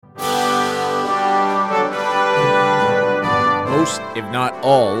most, if not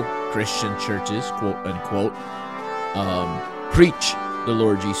all, Christian churches, quote unquote, preach the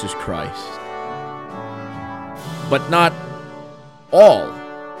Lord Jesus Christ. But not all,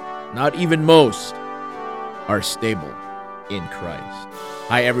 not even most, are stable in Christ.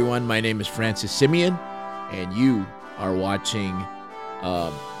 Hi everyone, my name is Francis Simeon, and you are watching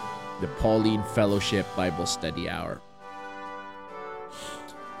the Pauline Fellowship Bible Study Hour.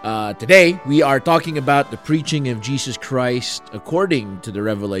 Today, we are talking about the preaching of Jesus Christ according to the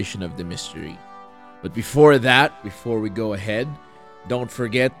revelation of the mystery. But before we go ahead, don't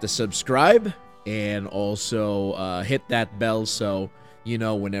forget to subscribe and also hit that bell so you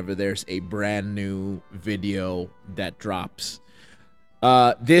know whenever there's a brand new video that drops.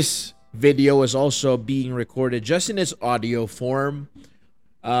 This video is also being recorded just in its audio form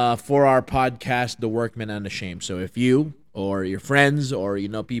for our podcast, The Workman Unashamed. So if you or your friends or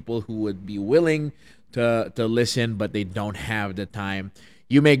people who would be willing to listen but they don't have the time,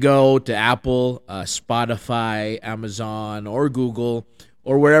 you may go to Apple, Spotify, Amazon, or Google,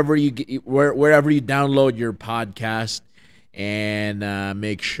 or wherever you download your podcast, and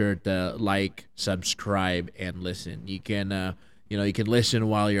make sure to like, subscribe, and listen. You can you can listen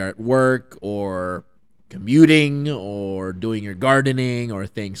while you're at work or commuting or doing your gardening or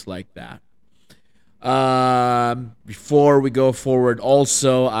things like that. Before we go forward,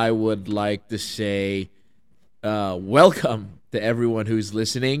 also, I would like to say welcome to everyone who's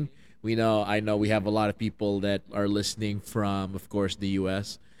listening. I know we have a lot of people that are listening from, of course, the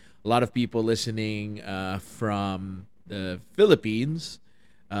U.S. A lot of people listening from the Philippines,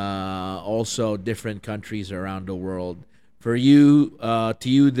 also different countries around the world. For you, to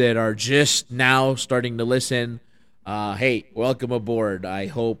you that are just now starting to listen, hey, welcome aboard. I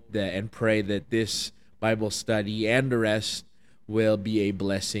hope that and pray that this Bible study and the rest will be a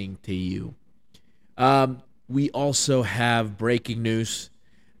blessing to you. We also have breaking news.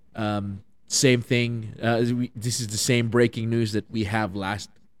 Same thing. This is the same breaking news that we have last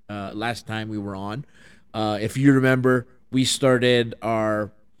time we were on. If you remember, we started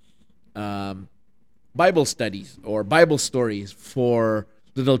our Bible studies or Bible stories for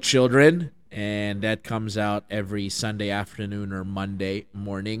little children, and that comes out every Sunday afternoon or Monday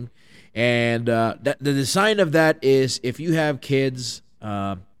morning. And the design of that is if you have kids,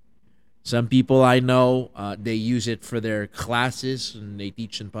 some people I know, they use it for their classes and they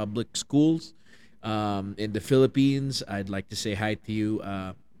teach in public schools. In the Philippines, I'd like to say hi to you,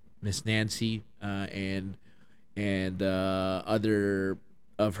 Miss Nancy, and other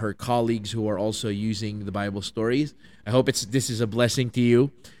of her colleagues who are also using the Bible stories. I hope this is a blessing to you.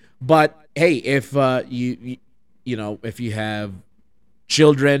 But hey, if if you have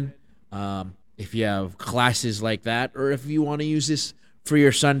children, if you have classes like that, or if you want to use this for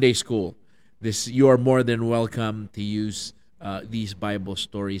your Sunday school, you are more than welcome to use these Bible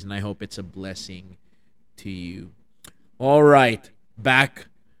stories, and I hope it's a blessing to you. All right, back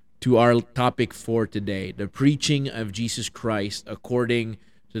to our topic for today, the preaching of Jesus Christ according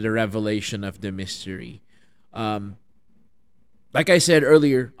to the revelation of the mystery. Like I said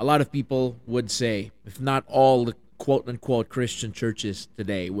earlier, a lot of people would say, if not all the quote-unquote Christian churches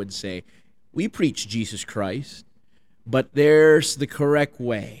today would say, we preach Jesus Christ, but there's the correct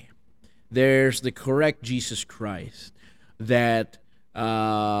way. There's the correct Jesus Christ that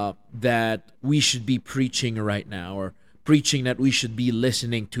we should be preaching right now, or preaching that we should be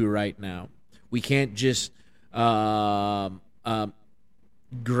listening to right now. We can't just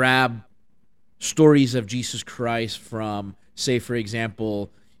grab stories of Jesus Christ from, say, for example,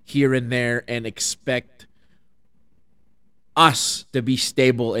 here and there and expect us to be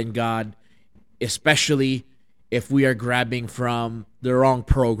stable in God, especially if we are grabbing from the wrong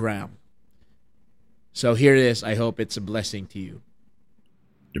program. So here it is. I hope it's a blessing to you.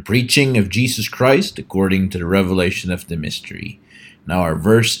 The preaching of Jesus Christ according to the revelation of the mystery. Now our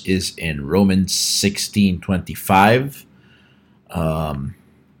verse is in Romans 16:25.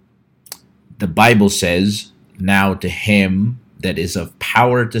 The Bible says, now to him that is of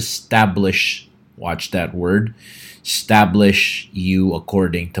power to establish, watch that word, establish you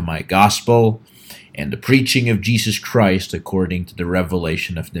according to my gospel, and the preaching of Jesus Christ according to the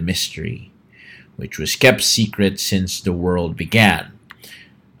revelation of the mystery, which was kept secret since the world began.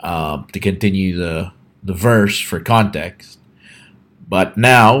 To continue the verse for context, but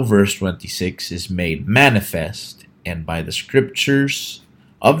now, verse 26, is made manifest, and by the scriptures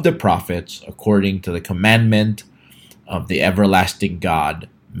of the prophets, according to the commandment of the everlasting God,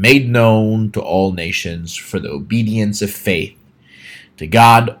 made known to all nations for the obedience of faith. To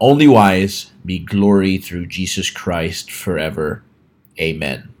God, only wise, be glory through Jesus Christ forever.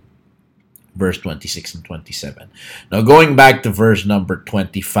 Amen. verse 26 and 27. Now, going back to verse number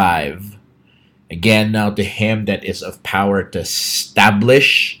 25, again, now to him that is of power to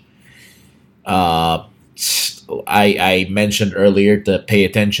establish. I mentioned earlier to pay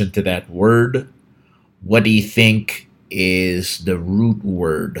attention to that word. What do you think is the root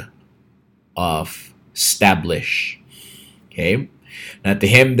word of establish? Okay. Now to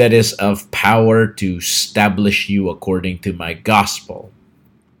him that is of power to establish you according to my gospel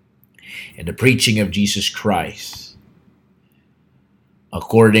and the preaching of Jesus Christ,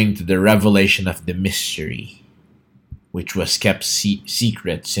 according to the revelation of the mystery, which was kept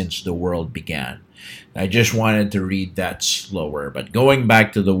secret since the world began. I just wanted to read that slower, but going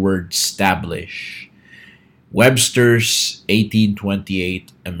back to the word establish, Webster's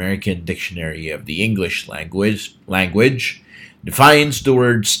 1828 American Dictionary of the English language defines the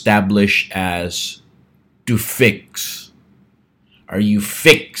word establish as to fix. Are you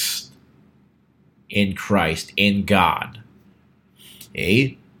fixed in Christ, in God?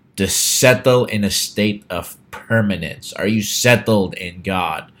 Okay? To settle in a state of permanence. Are you settled in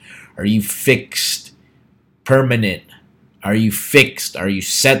God? Are you fixed, permanent? Are you fixed? Are you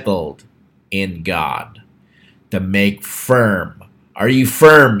settled in God? To make firm. Are you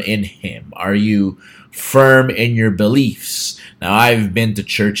firm in Him? Are you firm in your beliefs? Now, I've been to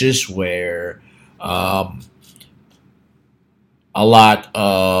churches where a lot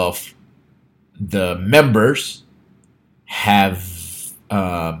of the members have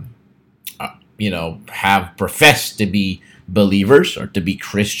have professed to be believers or to be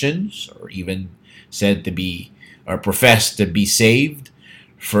Christians, or even said to be or professed to be saved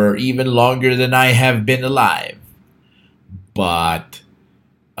for even longer than I have been alive. But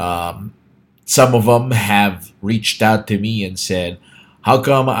some of them have reached out to me and said, how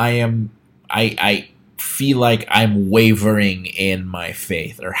come I feel like I'm wavering in my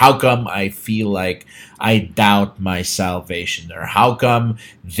faith? Or how come I feel like I doubt my salvation? Or how come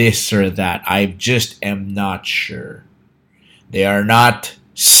this or that? I just am not sure. They are not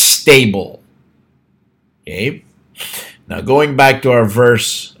stable. Okay? Now, going back to our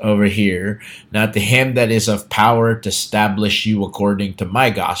verse over here, now to him that is of power to establish you according to my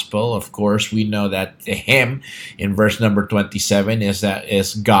gospel. Of course, we know that the him in verse number 27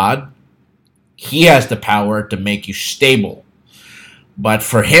 is God. He has the power to make you stable. But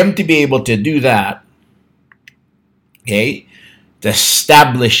for him to be able to do that, okay, to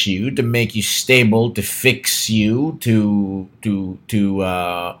establish you, to make you stable, to fix you, to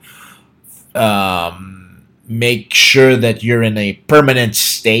make sure that you're in a permanent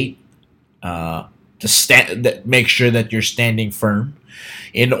state, make sure that you're standing firm.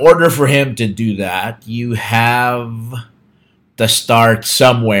 In order for him to do that, you have to start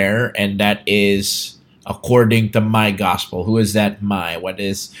somewhere, and that is according to my gospel. Who is that my? What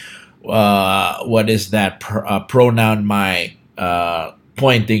is that pronoun my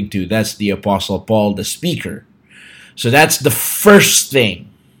pointing to? That's the Apostle Paul, the speaker. So that's the first thing.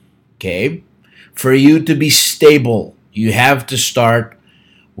 Okay. For you to be stable, you have to start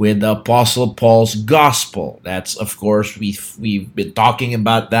with the Apostle Paul's gospel. That's, of course, we've been talking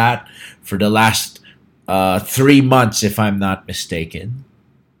about that for the last 3 months, if I'm not mistaken.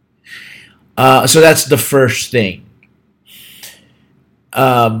 So that's the first thing.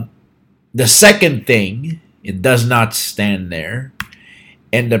 The second thing, it does not stand there,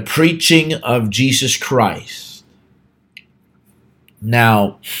 and the preaching of Jesus Christ.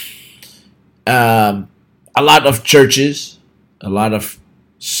 Now, a lot of churches, a lot of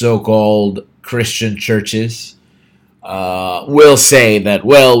so-called Christian churches will say that,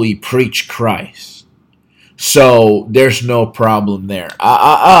 well, we preach Christ, so there's no problem there.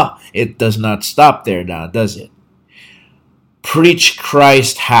 It does not stop there now, does it? Preach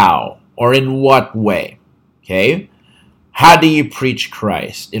Christ how? Or in what way? Okay? How do you preach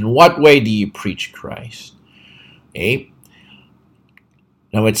Christ? In what way do you preach Christ? Okay?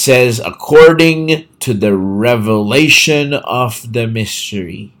 Now it says, according to the revelation of the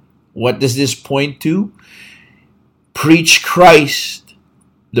mystery. What does this point to? Preach Christ,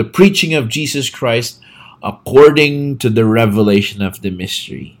 the preaching of Jesus Christ, according to the revelation of the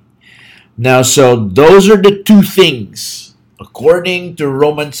mystery. Now, so those are the two things, according to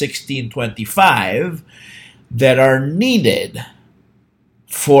Romans 16:25, that are needed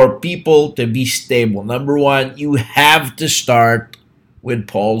for people to be stable. Number one, you have to start with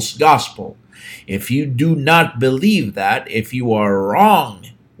Paul's gospel. If you do not believe that, if you are wrong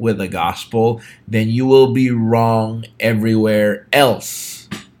with the gospel, then you will be wrong everywhere else.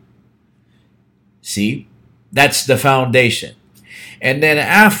 See? That's the foundation. And then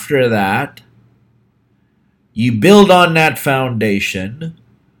after that, you build on that foundation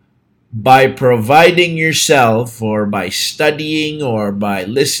by providing yourself, or by studying, or by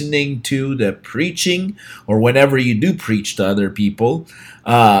listening to the preaching, or whenever you do preach to other people,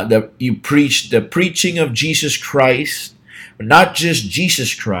 that you preach the preaching of Jesus Christ, not just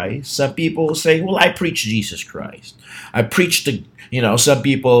Jesus Christ. Some people will say, well, I preach Jesus Christ. I preach the, some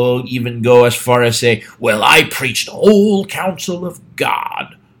people even go as far as say, well, I preach the whole counsel of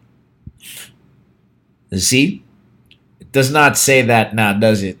God. You see? It does not say that now,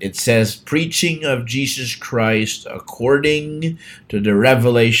 does it? It says preaching of Jesus Christ according to the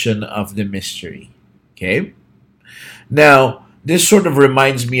revelation of the mystery. Okay? Now, this sort of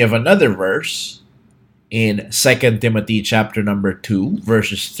reminds me of another verse in 2 Timothy chapter number 2,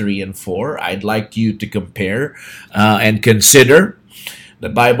 verses 3 and 4. I'd like you to compare and consider. The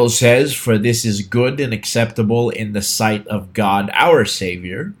Bible says, for this is good and acceptable in the sight of God our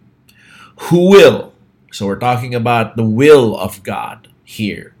Savior, who will. So we're talking about the will of God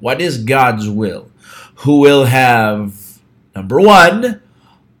here. What is God's will? Who will have, number one,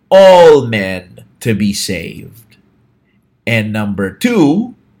 all men to be saved. And number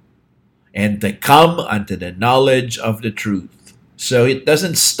two, and to come unto the knowledge of the truth. So it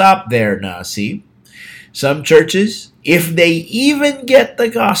doesn't stop there now, see? Some churches, if they even get the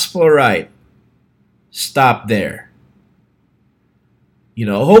gospel right, stop there.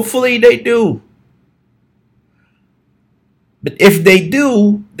 Hopefully they do. But if they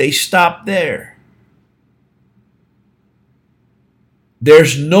do, they stop there.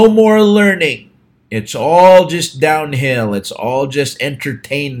 There's no more learning. It's all just downhill. It's all just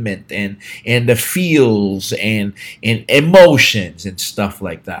entertainment and the feels and emotions and stuff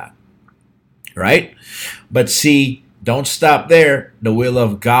like that. Right? But see, don't stop there. The will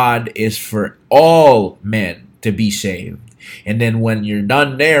of God is for all men to be saved. And then when you're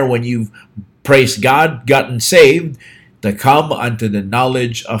done there, when you've praised God, gotten saved, to come unto the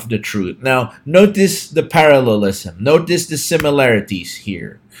knowledge of the truth. Now, notice the parallelism. Notice the similarities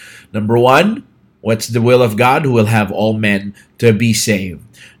here. Number one, what's the will of God? Who will have all men to be saved.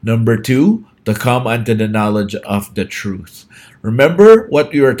 Number two, to come unto the knowledge of the truth. Remember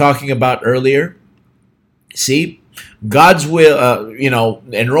what we were talking about earlier? See, God's will,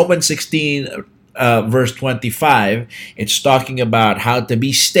 in Romans 16, verse 25, it's talking about how to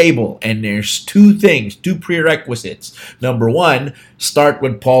be stable. And there's two prerequisites. Number one, start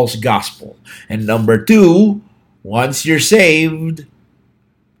with Paul's gospel. And number two, once you're saved,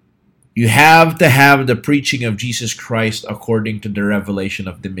 you have to have the preaching of Jesus Christ according to the revelation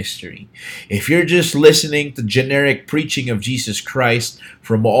of the mystery. If you're just listening to generic preaching of Jesus Christ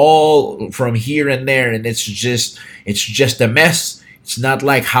from here and there, and it's just a mess, it's not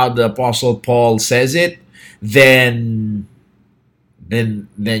like how the Apostle Paul says it, then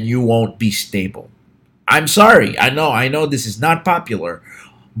you won't be stable. I'm sorry. I know this is not popular,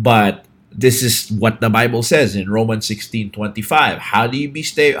 but this is what the Bible says in Romans 16:25. How do you be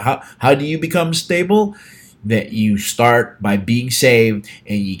stable? How do you become stable? That you start by being saved,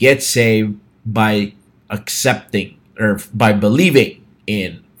 and you get saved by accepting or by believing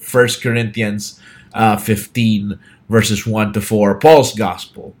in 1 Corinthians 15 verses 1 to 4, Paul's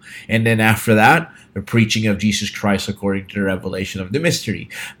gospel. And then after that, the preaching of Jesus Christ according to the revelation of the mystery.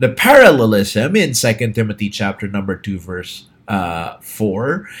 The parallelism in 2 Timothy chapter number 2 verse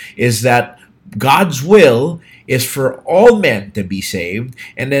 4 is that God's will is for all men to be saved,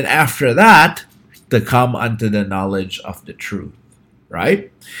 and then after that, to come unto the knowledge of the truth. Right?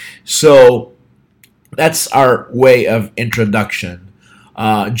 So that's our way of introduction,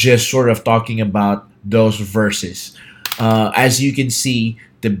 just sort of talking about those verses. As you can see,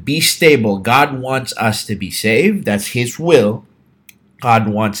 to be stable, God wants us to be saved. That's His will. God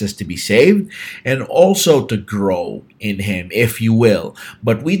wants us to be saved and also to grow in Him, if you will.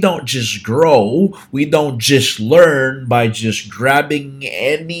 But we don't just grow. We don't just learn by just grabbing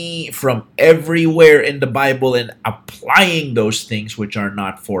any from everywhere in the Bible and applying those things which are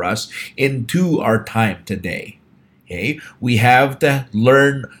not for us into our time today. Okay? We have to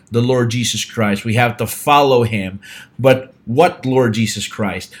learn the Lord Jesus Christ. We have to follow Him. But what Lord Jesus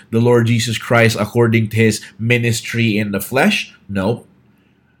Christ? The Lord Jesus Christ according to His ministry in the flesh? No.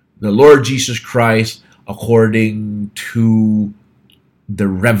 The Lord Jesus Christ according to the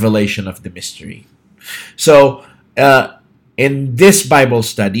revelation of the mystery. So, in this Bible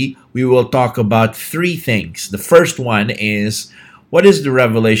study, we will talk about three things. The first one is, what is the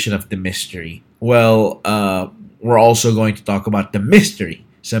revelation of the mystery? Well, we're also going to talk about the mystery.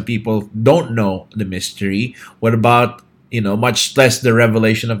 Some people don't know the mystery. What about, much less the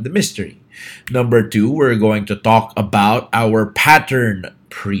revelation of the mystery? Number two, we're going to talk about our pattern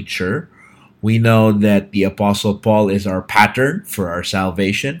preacher. We know that the Apostle Paul is our pattern for our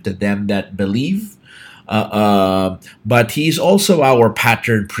salvation to them that believe. But he's also our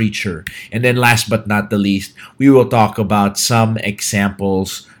pattern preacher. And then last but not the least, we will talk about some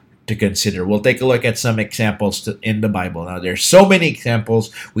examples to consider. We'll take a look at some examples in the Bible. Now, there's so many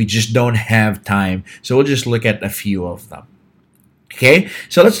examples, we just don't have time. So we'll just look at a few of them. Okay,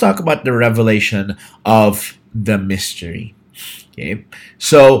 so let's talk about the revelation of the mystery. Okay,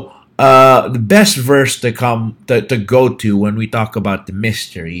 so the best verse to go to when we talk about the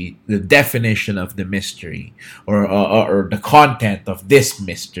mystery, the definition of the mystery, or the content of this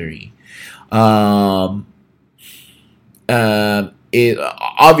mystery, it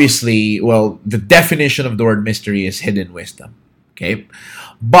obviously, well, the definition of the word mystery is hidden wisdom. Okay,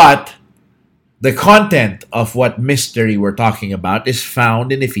 but the content of what mystery we're talking about is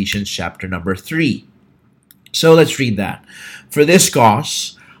found in Ephesians chapter number 3. So let's read that. For this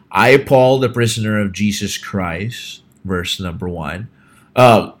cause, I, Paul, the prisoner of Jesus Christ, verse number 1,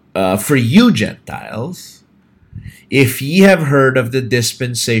 for you Gentiles, if ye have heard of the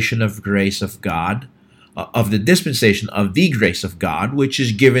dispensation of grace of God, of the dispensation of the grace of God, which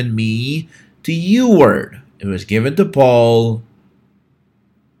is given me to you word. It was given to Paul,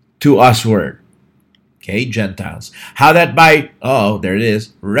 to us word. Okay, Gentiles. How that by, there it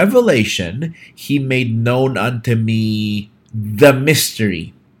is, revelation, he made known unto me the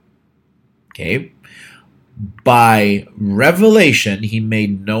mystery. Okay. By revelation, he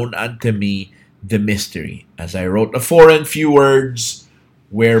made known unto me the mystery. As I wrote afore in few words,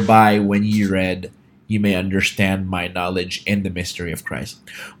 whereby when ye read, you may understand my knowledge in the mystery of Christ.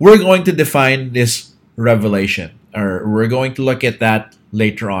 We're going to define this revelation, or we're going to look at that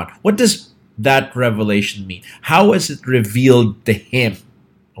later on. What does that revelation mean? How was it revealed to him?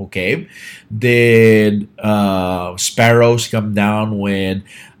 Okay, did sparrows come down with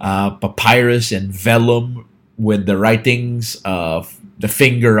papyrus and vellum with the writings of the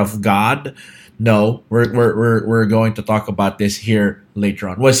finger of God? No, we're going to talk about this here later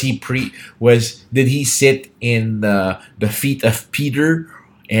on. Did he sit in the feet of Peter,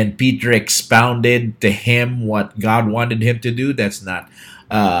 and Peter expounded to him what God wanted him to do? That's not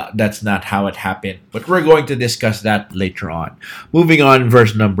how it happened. But we're going to discuss that later on. Moving on,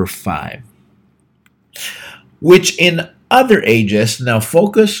 verse number 5. Which in other ages, now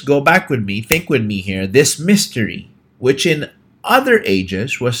focus, go back with me, think with me here, this mystery, which in other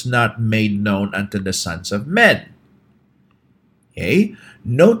ages was not made known unto the sons of men. Okay?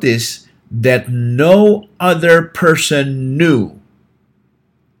 Notice that no other person knew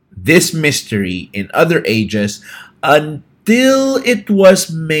this mystery in other ages until it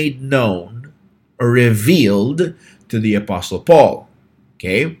was made known or revealed to the Apostle Paul.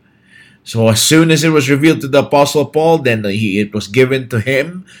 Okay? So as soon as it was revealed to the Apostle Paul, then it was given to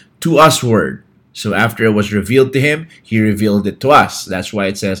him, to us word. So after it was revealed to him, he revealed it to us. That's why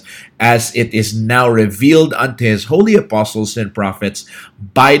it says, as it is now revealed unto his holy apostles and prophets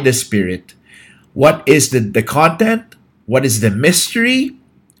by the Spirit. What is the content? What is the mystery?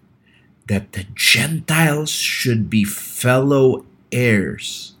 That the Gentiles should be fellow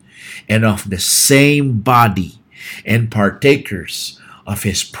heirs and of the same body and partakers of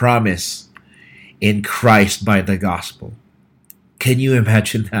his promise in Christ by the gospel. Can you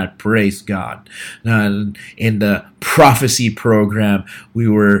imagine that? Praise God. Now, in the prophecy program, we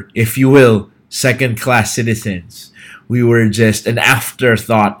were, if you will, second-class citizens. We were just an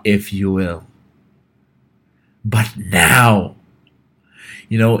afterthought, if you will. But now,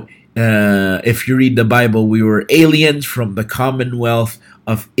 if you read the Bible, we were aliens from the commonwealth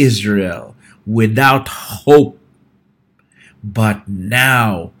of Israel without hope. But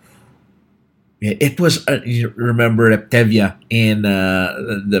now, it was, you remember Tevya in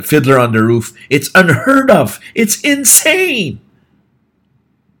the Fiddler on the Roof. It's unheard of. It's insane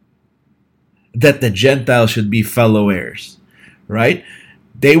that the Gentiles should be fellow heirs, right?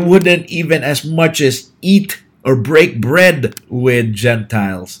 They wouldn't even as much as eat or break bread with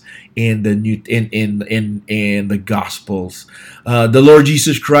Gentiles in the in the Gospels. The Lord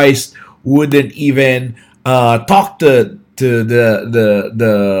Jesus Christ wouldn't even talk to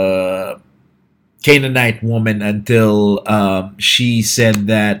the Canaanite woman until she said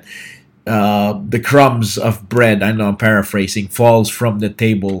that the crumbs of bread, I know I'm paraphrasing, falls from the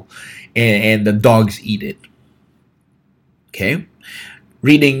table and the dogs eat it. Okay?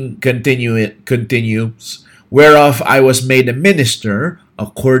 Reading continues. Whereof I was made a minister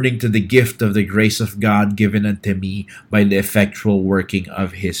according to the gift of the grace of God given unto me by the effectual working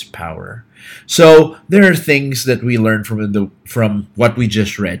of his power. So there are things that we learn from what we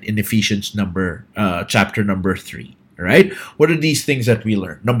just read in Ephesians chapter number 3, Right? What are these things that we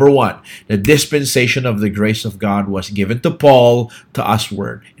learn? Number one, the dispensation of the grace of God was given to Paul to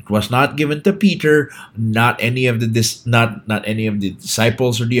usward. It was not given to Peter, not any of the not any of the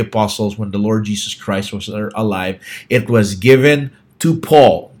disciples or the apostles when the Lord Jesus Christ was alive. It was given to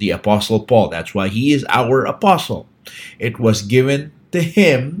Paul, the apostle Paul. That's why he is our apostle. It was given to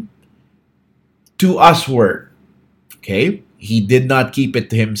him to usward. Okay? He did not keep it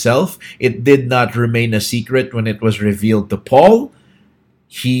to himself. It did not remain a secret when it was revealed to Paul.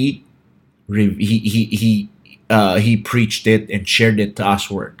 He preached it and shared it to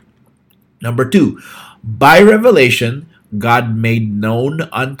usward. Number two, by revelation, God made known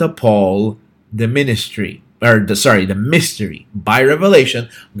unto Paul the mystery. By revelation,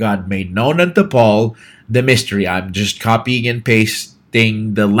 God made known unto Paul the mystery. I'm just copying and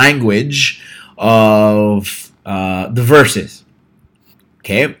pasting the language of the verses.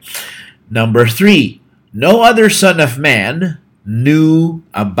 Okay. Number three, no other son of man knew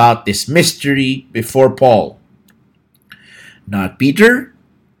about this mystery before Paul. Not Peter,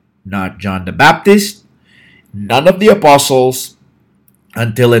 not John the Baptist, none of the apostles,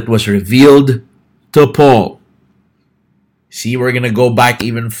 until it was revealed to Paul. See, we're going to go back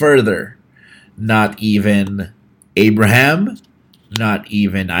even further. Not even Abraham, not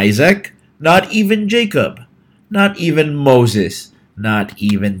even Isaac, not even Jacob, not even Moses, not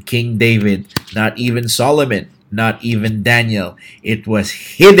even King David, not even Solomon, not even Daniel. It was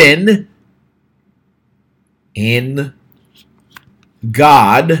hidden in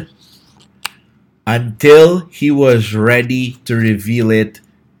God until he was ready to reveal it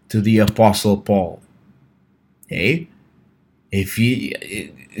to the Apostle Paul. Okay?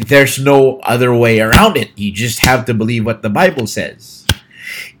 There's no other way around it. You just have to believe what the Bible says.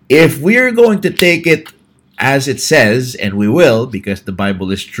 If we're going to take it as it says, and we will, because the Bible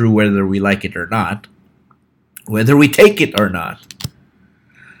is true whether we like it or not, whether we take it or not,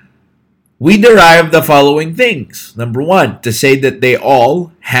 we derive the following things. Number one, to say that they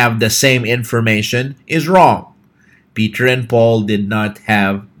all have the same information is wrong. Peter and Paul did not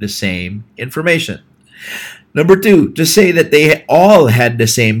have the same information. Number two, to say that they all had the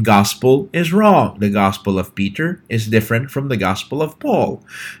same gospel is wrong. The gospel of Peter is different from the gospel of Paul.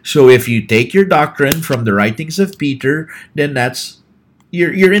 So if you take your doctrine from the writings of Peter, then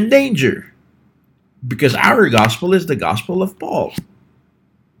you're in danger. Because our gospel is the gospel of Paul.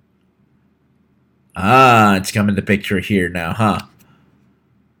 It's coming to picture here now, huh?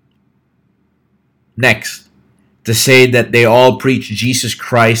 Next, to say that they all preach Jesus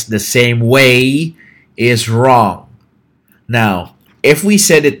Christ the same way is wrong. Now, if we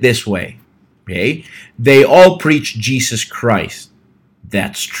said it this way, okay, they all preach Jesus Christ.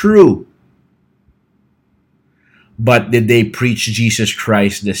 That's true. But did they preach Jesus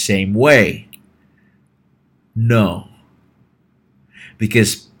Christ the same way? No.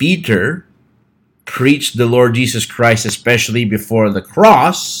 Because Peter preached the Lord Jesus Christ, especially before the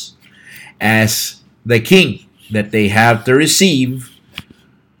cross, as the king that they have to receive,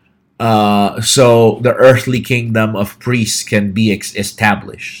 so the earthly kingdom of priests can be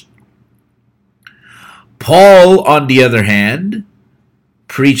established. Paul, on the other hand,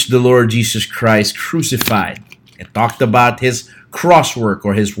 preached the Lord Jesus Christ crucified and talked about his cross work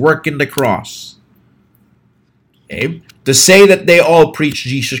or his work in the cross. Okay? To say that they all preach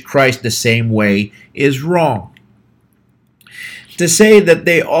Jesus Christ the same way is wrong. To say that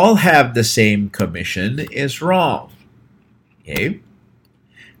they all have the same commission is wrong. Okay?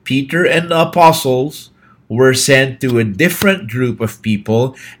 Peter and the apostles were sent to a different group of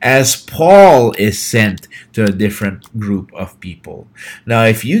people as Paul is sent to a different group of people. Now,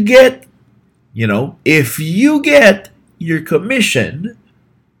 if you get your commission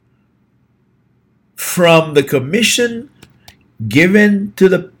from the commission given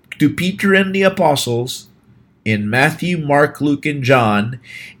to Peter and the apostles in Matthew, Mark, Luke, and John,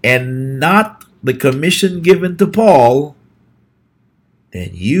 and not the commission given to Paul,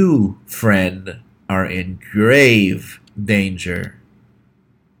 then you, friend, are in grave danger.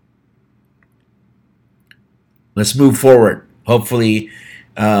 Let's move forward. Hopefully,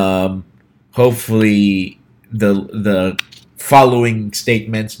 the following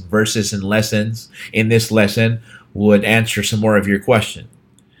statements, verses, and lessons in this lesson would answer some more of your question.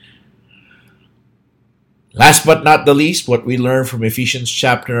 Last but not the least, what we learn from Ephesians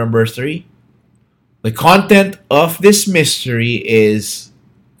chapter number 3. The content of this mystery is,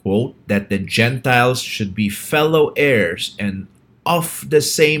 quote, that the Gentiles should be fellow heirs and of the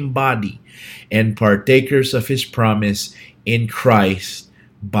same body and partakers of his promise in Christ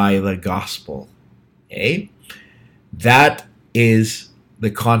by the gospel. Okay? That is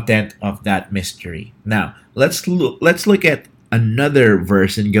the content of that mystery. Now, let's look at another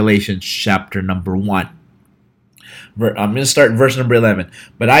verse in Galatians chapter number 1. I'm going to start verse number 11.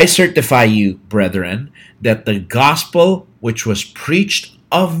 But I certify you, brethren, that the gospel which was preached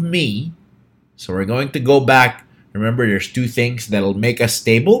of me, so we're going to go back. Remember, there's two things that'll make us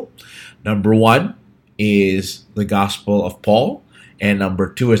stable. Number one is the gospel of Paul, and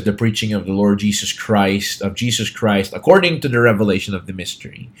number two is the preaching of the Lord Jesus Christ, according to the revelation of the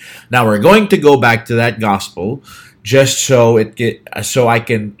mystery. Now we're going to go back to that gospel just so I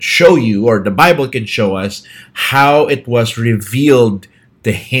can show you, or the Bible can show us, how it was revealed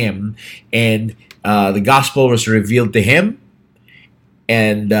to him. And the gospel was revealed to him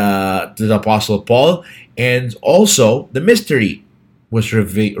and to the Apostle Paul, and also the mystery was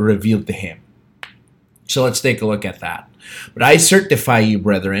revealed to him. So let's take a look at that. But I certify you,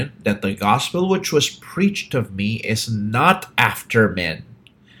 brethren, that the gospel which was preached of me is not after man.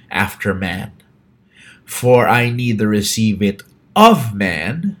 For I neither receive it of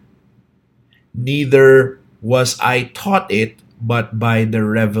man, neither was I taught it, but by the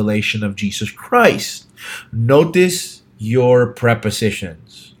revelation of Jesus Christ. Notice your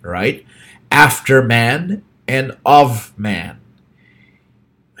prepositions, right? After man and of man.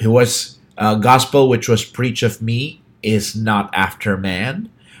 It was gospel which was preached of me is not after man,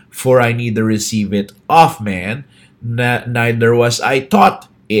 for I neither receive it of man, neither was I taught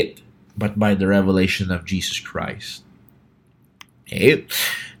it, but by the revelation of Jesus Christ. Okay?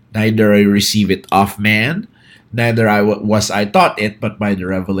 Neither I receive it of man, neither was I taught it, but by the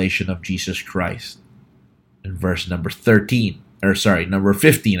revelation of Jesus Christ. In verse number 15,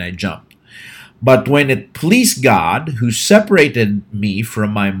 I jumped. But when it pleased God, who separated me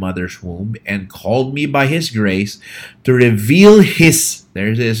from my mother's womb and called me by his grace to reveal his, there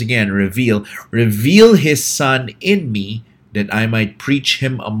it is again, reveal his Son in me, that I might preach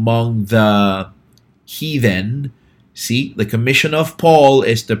him among the heathen. See, the commission of Paul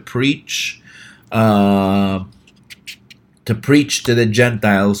is to preach to the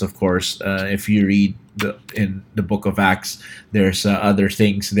Gentiles, of course. If you read in the book of Acts, there's other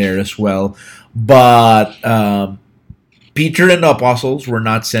things there as well. But Peter and the apostles were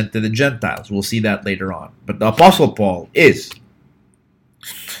not sent to the Gentiles. We'll see that later on. But the apostle Paul is.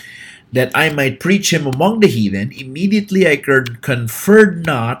 That I might preach him among the heathen, immediately I conferred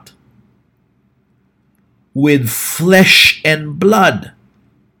not with flesh and blood.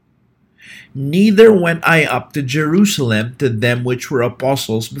 Neither went I up to Jerusalem to them which were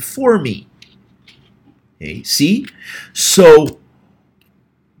apostles before me. Okay, see? So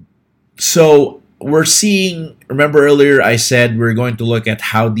we're seeing, remember earlier I said we're going to look at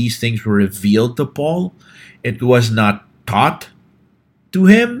how these things were revealed to Paul. It was not taught to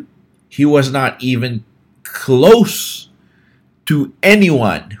him. He was not even close to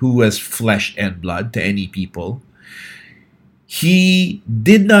anyone who was flesh and blood, to any people. He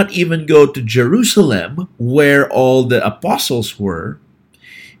did not even go to Jerusalem, where all the apostles were.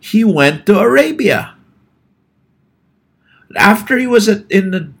 He went to Arabia. After he was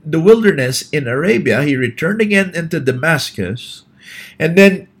in the wilderness in Arabia, he returned again into Damascus. And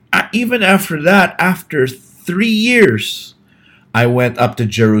then even after that, after 3 years, I went up to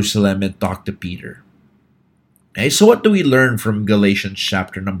Jerusalem and talked to Peter. Okay, so what do we learn from Galatians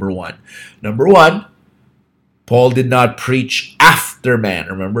chapter number 1? Number 1, Paul did not preach after man.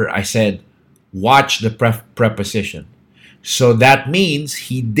 Remember, I said, watch the preposition. So that means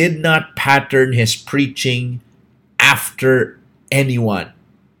he did not pattern his preaching after anyone.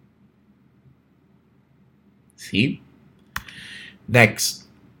 See? Next,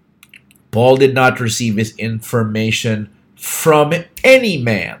 Paul did not receive his information from any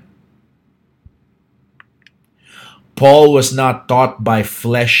man. Paul was not taught by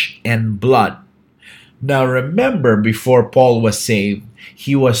flesh and blood. Now remember, before Paul was saved,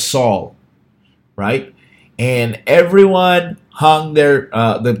 he was Saul, right? And everyone hung their,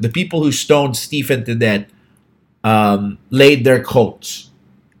 the people who stoned Stephen to death, laid their coats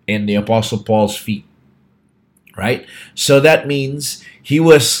in the Apostle Paul's feet, right? So that means he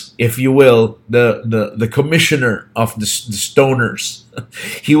was, if you will, the commissioner of the stoners.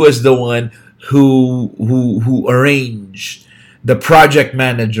 He was the one who arranged, the project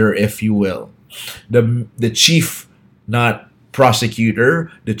manager, if you will, the chief, not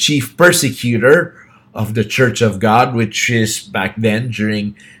prosecutor, the chief persecutor of the Church of God, which is back then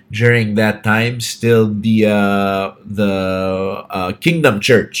during that time still the Kingdom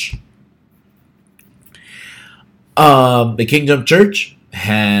Church. The Kingdom Church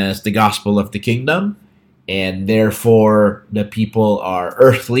has the gospel of the kingdom, and therefore the people are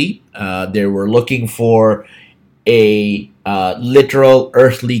earthly. They were looking for a literal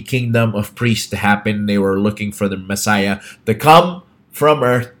earthly kingdom of priests to happen. They were looking for the Messiah to come from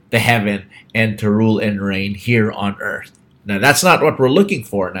earth to heaven and to rule and reign here on earth. Now, that's not what we're looking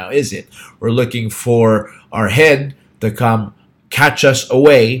for now, is it? We're looking for our head to come catch us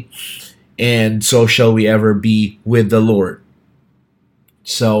away, and so shall we ever be with the Lord.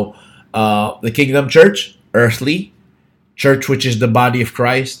 So, the kingdom church, earthly. Church, which is the body of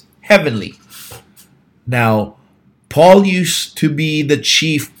Christ, heavenly. Now, Paul used to be the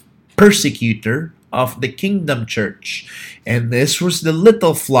chief persecutor of the kingdom church, and this was the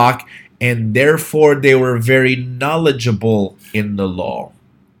little flock, and therefore they were very knowledgeable in the law.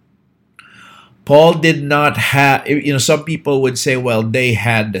 Paul did not have, some people would say, well, they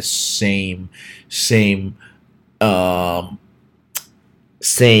had the same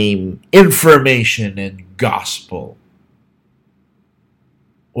information and gospel.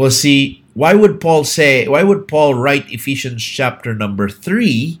 Well, see, why would Paul write Ephesians chapter number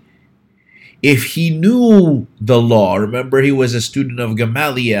 3 if he knew the law? Remember, he was a student of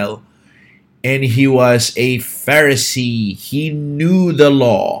Gamaliel, and he was a Pharisee. He knew the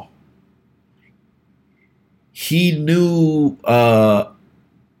law. He knew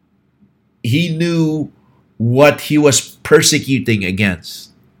what he was persecuting against.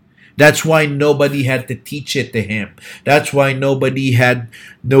 That's why nobody had to teach it to him. That's why nobody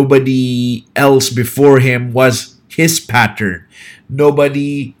else before him was his pattern.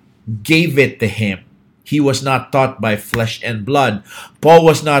 Nobody gave it to him. He was not taught by flesh and blood. Paul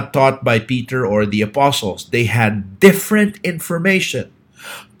was not taught by Peter or the apostles. They had different information.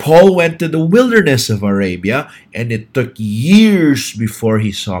 Paul went to the wilderness of Arabia, and it took years before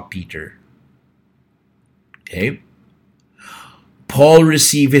he saw Peter. Okay? Paul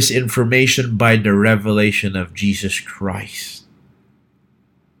received his information by the revelation of Jesus Christ.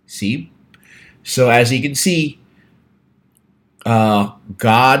 See? So as you can see,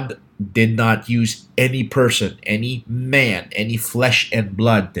 God did not use any person, any man, any flesh and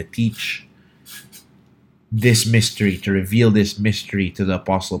blood to teach this mystery, to reveal this mystery to the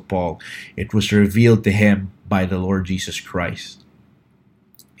Apostle Paul. It was revealed to him by the Lord Jesus Christ.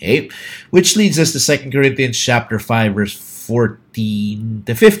 Okay? Which leads us to 2 Corinthians chapter 5, verse 14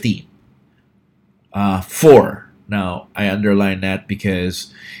 to 15. 4. Now, I underline that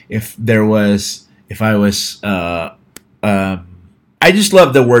because I just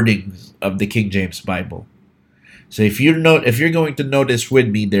love the wording of the King James Bible. So if you're going to notice with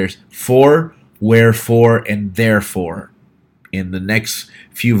me, there's for, wherefore, and therefore in the next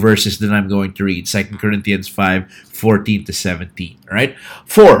few verses that I'm going to read. 2 Corinthians 5, 14 to 17. All right?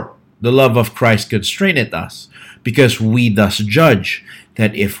 For the love of Christ constraineth us, because we thus judge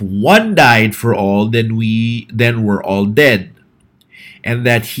that if one died for all, then we're all dead. And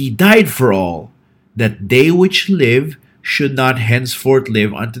that he died for all, that they which live should not henceforth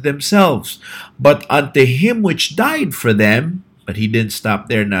live unto themselves, but unto him which died for them. But he didn't stop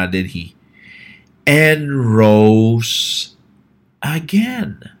there, now did he? And rose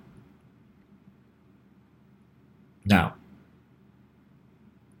again. Now,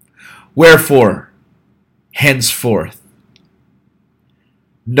 wherefore, henceforth,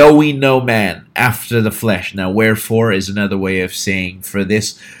 know we no man after the flesh. Now, wherefore is another way of saying for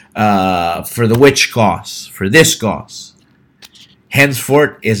this, for the which cause, for this cause.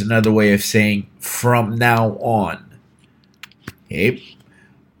 Henceforth is another way of saying from now on. Okay,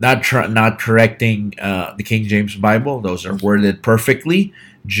 not correcting the King James Bible; those are worded perfectly.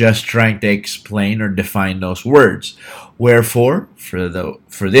 Just trying to explain or define those words. Wherefore, for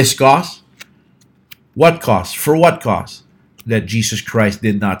this cause. What cause? For what cause? That Jesus Christ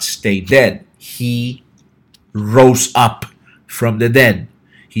did not stay dead. He rose up from the dead.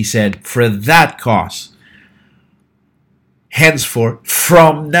 He said, for that cause. Henceforth,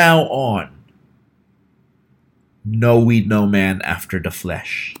 from now on, know we no man after the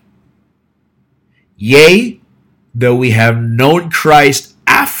flesh. Yea, though we have known Christ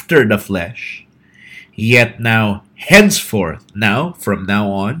after the flesh, yet now, henceforth, now, from now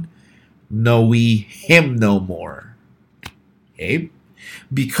on, know we him no more. Okay?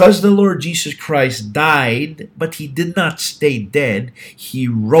 Because the Lord Jesus Christ died, but he did not stay dead, he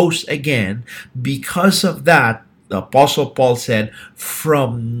rose again. Because of that, the Apostle Paul said,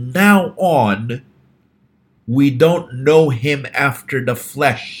 from now on, we don't know him after the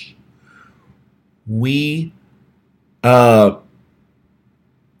flesh. We know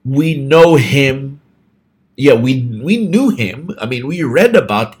him. Yeah, we knew him. I mean, we read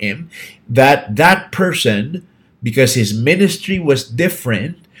about him, that person, because his ministry was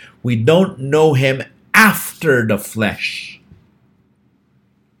different, we don't know him after the flesh.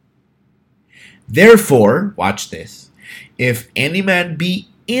 Therefore, watch this. If any man be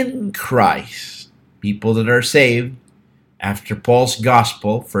in Christ, people that are saved after Paul's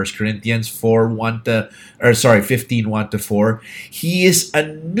gospel, 1 Corinthians 15, 1 to 4, he is a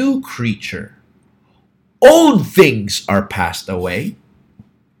new creature. Old things are passed away.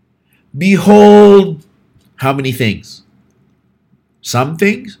 Behold, how many things? Some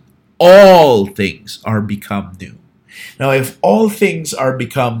things? All things are become new. Now, if all things are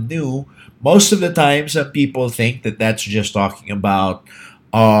become new, most of the time, some people think that that's just talking about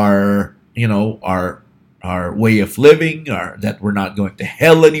our, our way of living, or that we're not going to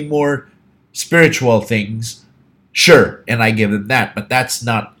hell anymore, spiritual things. Sure, and I give them that, but that's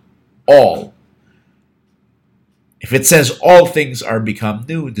not all. If it says all things are become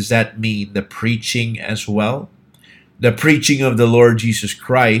new, does that mean the preaching as well? The preaching of the Lord Jesus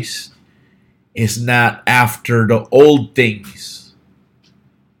Christ is not after the old things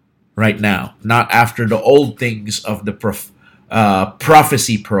right now, not after the old things of the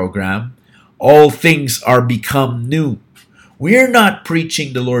prophecy program. All things are become new. We're not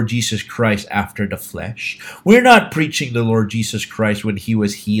preaching the Lord Jesus Christ after the flesh. We're not preaching the Lord Jesus Christ when he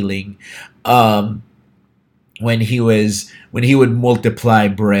was healing, when he would multiply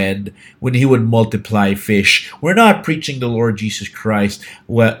bread, when he would multiply fish. We're not preaching the Lord Jesus Christ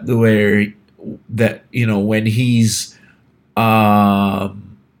when he's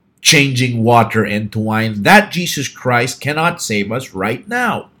changing water into wine. That Jesus Christ cannot save us right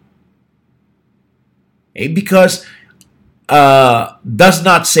now. Because does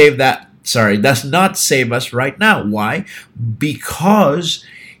not save us right now. Why? Because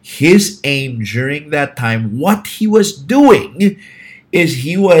his aim during that time, what he was doing is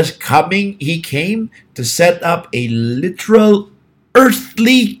he came to set up a literal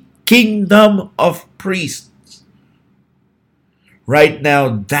earthly kingdom of priests. Right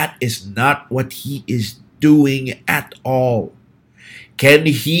now, that is not what he is doing at all. Can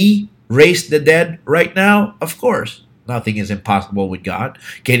he raise the dead right now? Of course. Nothing is impossible with God.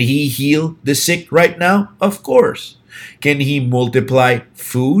 Can he heal the sick right now? Of course. Can he multiply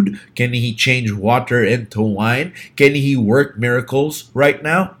food? Can he change water into wine? Can he work miracles right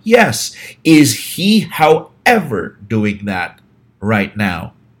now? Yes. Is he, however, doing that right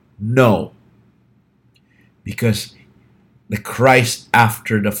now? No. Because the Christ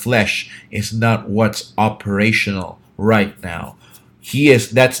after the flesh is not what's operational right now.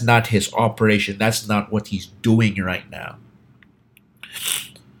 That's not his operation. That's not what he's doing right now.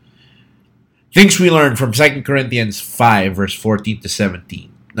 Things we learn from 2 Corinthians 5, verse 14 to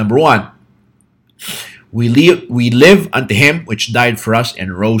 17. Number 1, we live unto him which died for us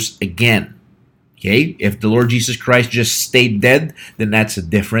and rose again. Okay? If the Lord Jesus Christ just stayed dead, then that's a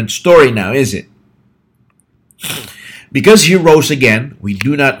different story now, is it? Because he rose again, we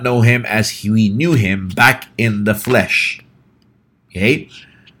do not know him as we knew him back in the flesh. Okay?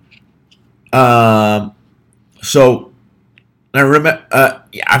 So, I remember,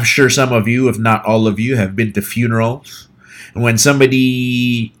 I'm sure some of you, if not all of you, have been to funerals. And when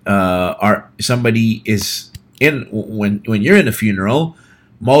somebody is in, when you're in a funeral,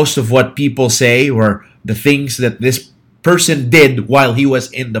 most of what people say were the things that this person did while he was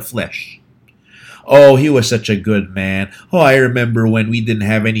in the flesh. Oh, he was such a good man. Oh, I remember when we didn't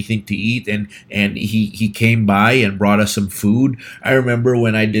have anything to eat and he came by and brought us some food. I remember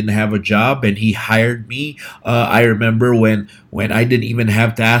when I didn't have a job and he hired me. I remember when I didn't even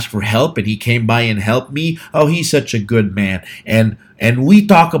have to ask for help and he came by and helped me. Oh, he's such a good man. And we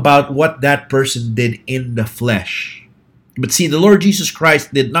talk about what that person did in the flesh. But see, the Lord Jesus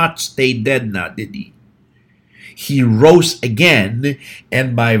Christ did not stay dead now, did he? He rose again,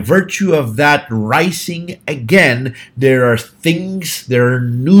 and by virtue of that rising again, there are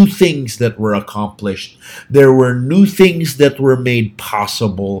new things that were accomplished. There were new things that were made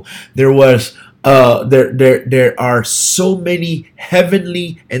possible. There are so many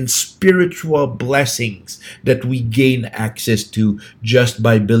heavenly and spiritual blessings that we gain access to just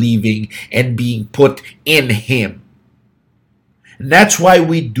by believing and being put in him. And that's why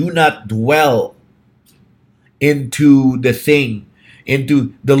we do not dwell into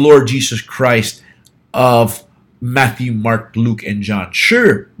the Lord Jesus Christ of Matthew, Mark, Luke, and John.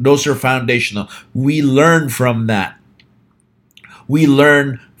 Sure, those are foundational. We learn from that. We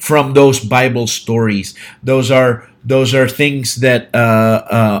learn from those Bible stories. Those are things that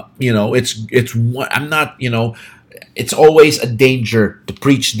it's always a danger to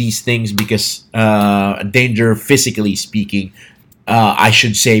preach these things because a danger physically speaking. I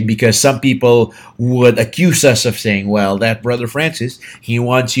should say, because some people would accuse us of saying, well, that Brother Francis, he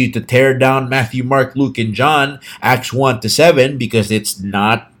wants you to tear down Matthew, Mark, Luke, and John, Acts 1 to 7, because it's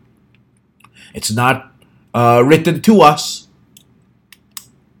not It's not written to us.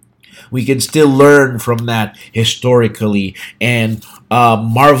 We can still learn from that historically and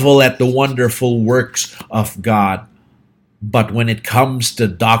marvel at the wonderful works of God. But when it comes to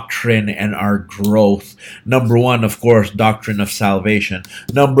doctrine and our growth, number one, of course, doctrine of salvation.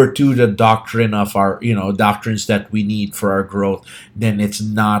 Number two, the doctrine of our, doctrines that we need for our growth, then that's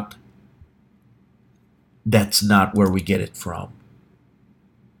not where we get it from.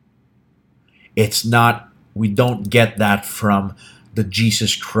 It's not, we don't get that from the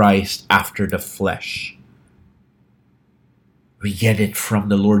Jesus Christ after the flesh. We get it from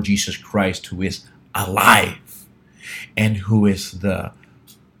the Lord Jesus Christ, who is alive and who is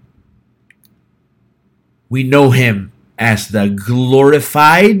we know him as the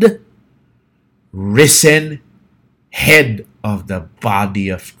glorified, risen head of the body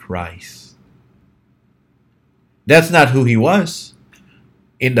of Christ. That's not who he was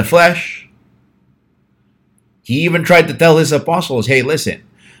in the flesh. He even tried to tell his apostles, hey, listen,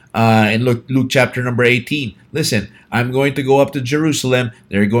 in Luke chapter number 18, listen, I'm going to go up to Jerusalem.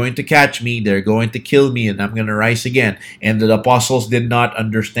 They're going to catch me. They're going to kill me, and I'm going to rise again. And the apostles did not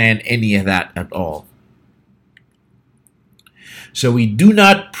understand any of that at all. So we do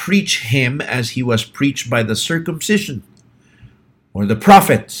not preach him as he was preached by the circumcision, or the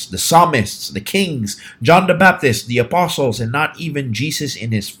prophets, the psalmists, the kings, John the Baptist, the apostles, and not even Jesus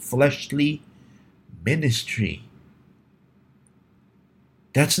in his fleshly ministry.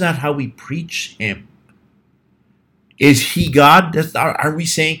 That's not how we preach him. Is he God? Are we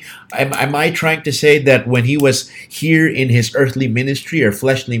saying, am I trying to say that when he was here in his earthly ministry or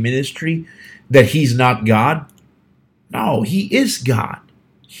fleshly ministry, that he's not God? No, he is God.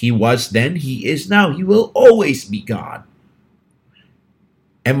 He was then, he is now, he will always be God.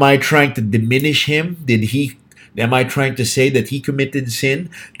 Am I trying to diminish him? Am I trying to say that he committed sin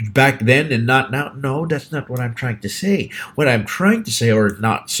back then and not now? No, that's not what I'm trying to say. What I'm trying to say,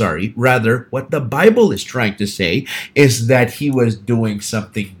 rather, what the Bible is trying to say is that he was doing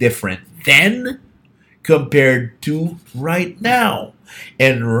something different then compared to right now.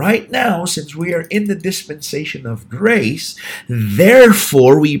 And right now, since we are in the dispensation of grace,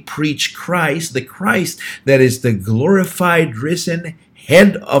 therefore we preach Christ, the Christ that is the glorified, risen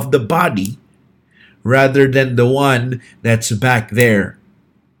head of the body, rather than the one that's back there.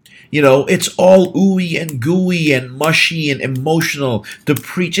 It's all ooey and gooey and mushy and emotional to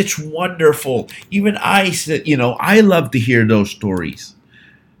preach. It's wonderful. Even I said, I love to hear those stories.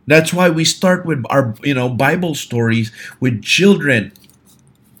 That's why we start with our, Bible stories with children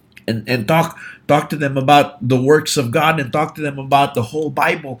and talk to them about the works of God and talk to them about the whole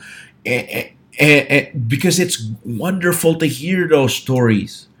Bible. Because it's wonderful to hear those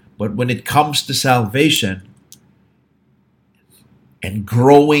stories. But when it comes to salvation and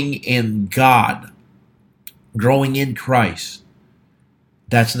growing in God, growing in Christ,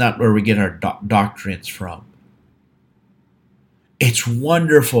 that's not where we get our doctrines from. It's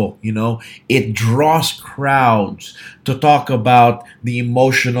wonderful, it draws crowds to talk about the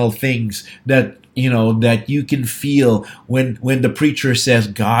emotional things that you can feel when the preacher says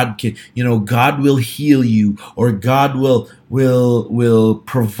God will heal you, or God will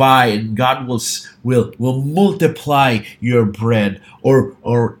provide, and God will multiply your bread,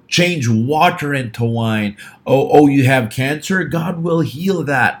 or change water into wine. Oh, you have cancer? God will heal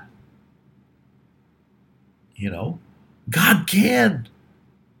that. God can.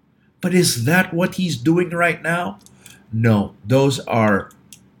 But is that what he's doing right now? No, those are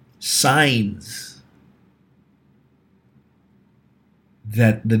signs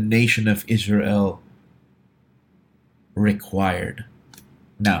that the nation of Israel required.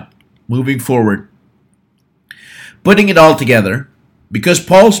 Now, moving forward, putting it all together, because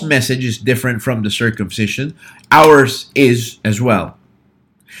Paul's message is different from the circumcision, ours is as well.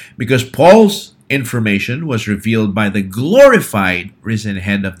 Because Paul's information was revealed by the glorified risen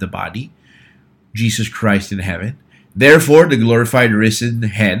head of the body, Jesus Christ in heaven. Therefore, the glorified risen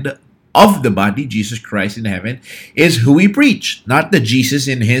head of the body, Jesus Christ in heaven, is who we preach, not the Jesus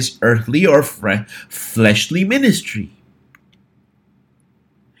in his earthly or fleshly ministry.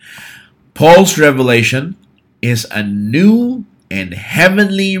 Paul's revelation is a new and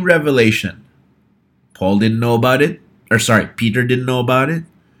heavenly revelation. Paul didn't know about it. Peter didn't know about it.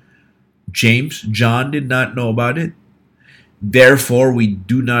 James, John did not know about it. Therefore, we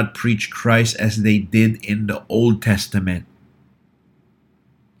do not preach Christ as they did in the Old Testament.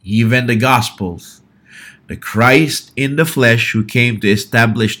 Even the Gospels, the Christ in the flesh who came to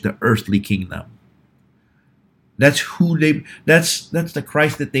establish the earthly kingdom. That's the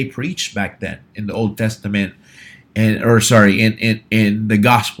Christ that they preached back then in the Old Testament, in the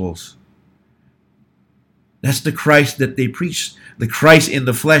Gospels. That's the Christ that they preach, the Christ in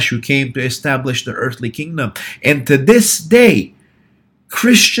the flesh who came to establish the earthly kingdom. And to this day,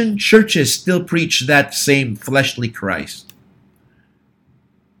 Christian churches still preach that same fleshly Christ.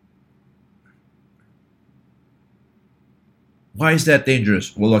 Why is that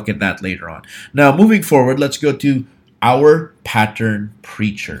dangerous? We'll look at that later on. Now, moving forward, let's go to our pattern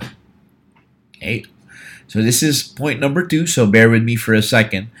preacher. Okay, so this is point number 2, so bear with me for a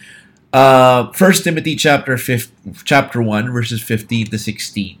second. 1 Timothy chapter 1, verses 15 to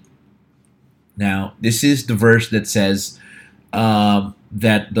 16. Now, this is the verse that says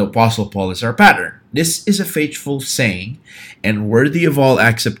that the Apostle Paul is our pattern. This is a faithful saying and worthy of all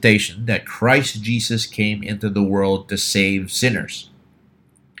acceptation that Christ Jesus came into the world to save sinners,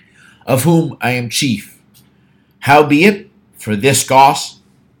 of whom I am chief. Howbeit, for this cause,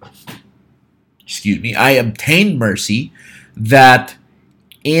 I obtained mercy, that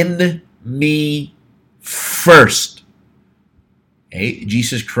in me first,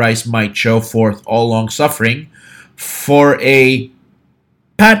 Jesus Christ might show forth all long suffering for a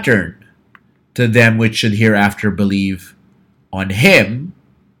pattern to them which should hereafter believe on him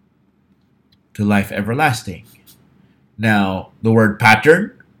to life everlasting. Now, the word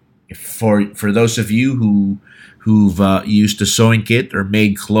pattern, for those of you who've used a sewing kit or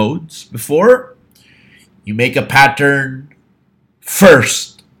made clothes before, you make a pattern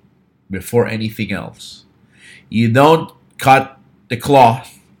first before anything else. You don't cut the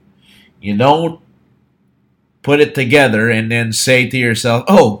cloth. You don't put it together and then say to yourself,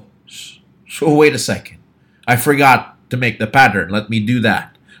 oh, so wait a second, I forgot to make the pattern. Let me do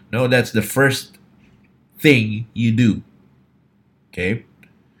that. No, that's the first thing you do. Okay?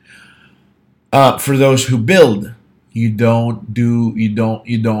 For those who build, you don't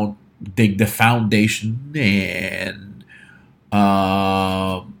dig the foundation and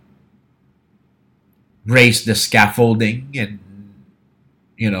raise the scaffolding and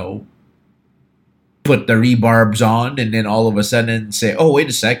put the rebarbs on, and then all of a sudden say, oh, wait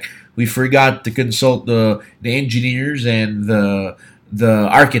a sec, we forgot to consult the engineers and the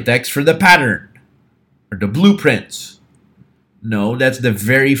architects for the pattern or the blueprints. No, that's the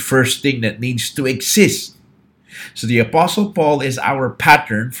very first thing that needs to exist. So the Apostle Paul is our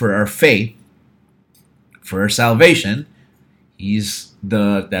pattern for our faith, for our salvation.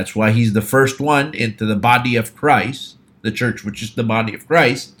 That's why he's the first one into the body of Christ, the church, which is the body of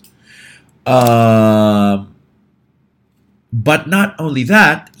Christ. But not only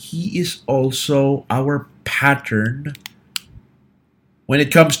that, he is also our pattern when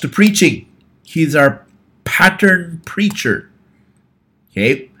it comes to preaching. He's our pattern preacher.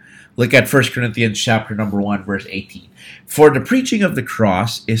 Okay? Look at 1 Corinthians chapter number 1, verse 18. For the preaching of the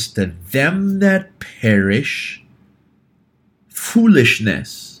cross is to them that perish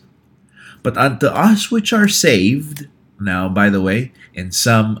foolishness, but unto us which are saved. Now, by the way, in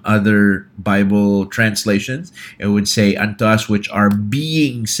some other Bible translations, it would say, unto us which are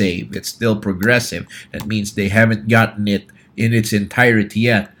being saved. It's still progressive. That means they haven't gotten it in its entirety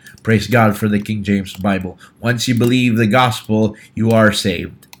yet. Praise God for the King James Bible. Once you believe the gospel, you are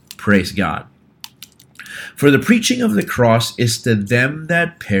saved. Praise God. For the preaching of the cross is to them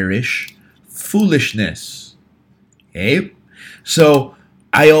that perish foolishness. Okay? So,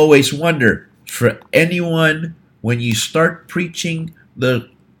 I always wonder, for anyone, when you start preaching the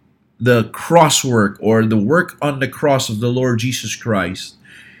cross work or the work on the cross of the Lord Jesus Christ,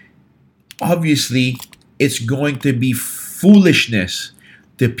 obviously it's going to be foolishness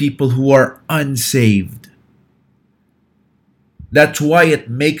to people who are unsaved. That's why it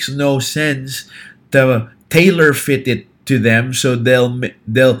makes no sense to tailor fit it to them, so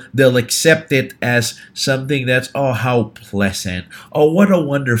they'll accept it as something that's, oh, how pleasant. Oh, what a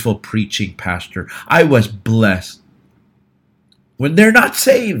wonderful preaching, Pastor. I was blessed. When they're not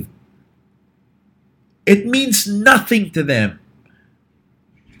saved, it means nothing to them.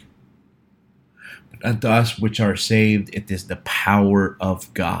 But unto us which are saved, it is the power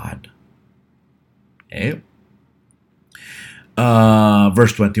of God. Okay?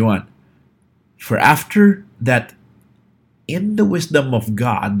 Verse 21. For after that, in the wisdom of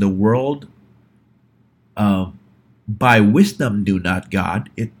God, the world by wisdom knew not God.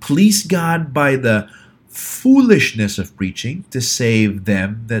 It pleased God by the foolishness of preaching to save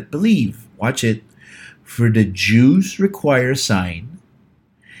them that believe. Watch it. For the Jews require a sign,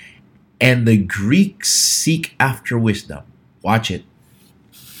 and the Greeks seek after wisdom. Watch it.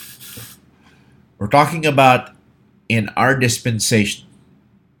 We're talking about in our dispensation.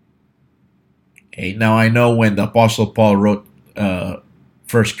 Okay, now I know when the Apostle Paul wrote 1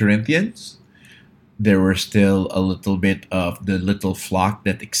 Corinthians, there were still a little bit of the little flock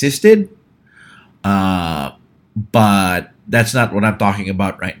that existed. But that's not what I'm talking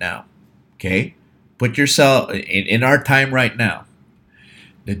about right now. Okay? Put yourself in our time right now.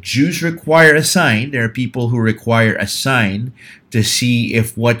 The Jews require a sign. There are people who require a sign to see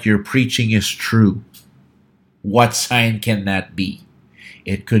if what you're preaching is true. What sign can that be?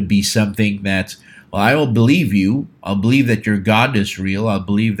 It could be something that's, well, I will believe you. I'll believe that your God is real. I'll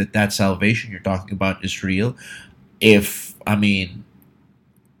believe that that salvation you're talking about is real. If,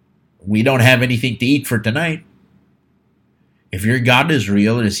 we don't have anything to eat for tonight. If your God is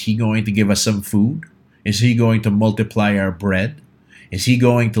real, is he going to give us some food? Is he going to multiply our bread? Is he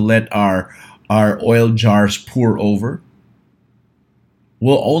going to let our oil jars pour over?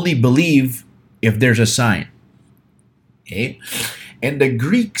 We'll only believe if there's a sign. Okay? And the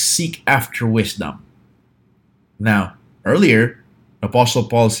Greeks seek after wisdom. Now, earlier, Apostle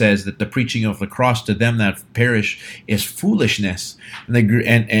Paul says that the preaching of the cross to them that perish is foolishness. And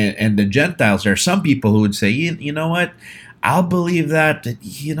the Gentiles, there are some people who would say, you know what? I'll believe that,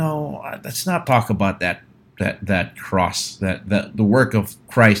 let's not talk about that cross, that the work of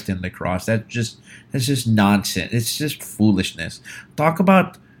Christ in the cross. That's just nonsense. It's just foolishness. Talk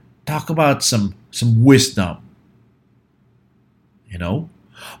about some wisdom.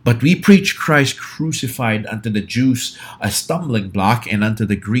 But we preach Christ crucified, unto the Jews a stumbling block, and unto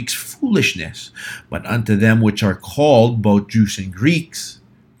the Greeks foolishness. But unto them which are called, both Jews and Greeks,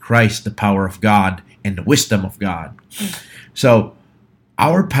 Christ the power of God and the wisdom of God. So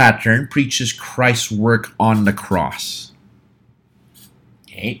our pattern preaches Christ's work on the cross.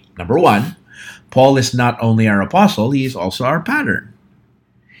 Okay, number one, Paul is not only our apostle, he is also our pattern.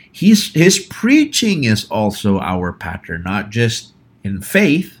 His preaching is also our pattern, not just in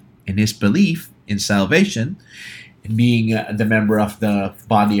faith, in his belief, in salvation, in being the member of the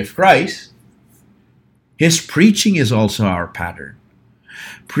body of Christ. His preaching is also our pattern.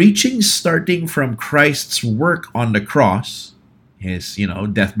 Preaching starting from Christ's work on the cross, his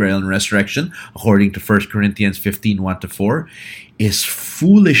death, burial, and resurrection, according to 1 Corinthians 15, 1-4, is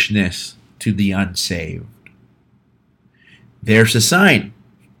foolishness to the unsaved. There's a sign.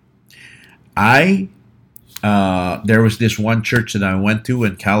 There was this one church that I went to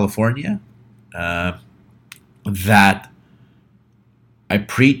in California that I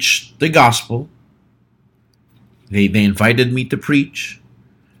preached the gospel. They invited me to preach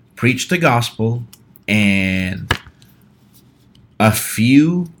the gospel, and a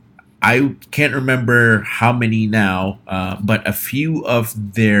few, I can't remember how many now, but a few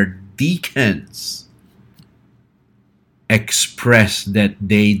of their deacons expressed that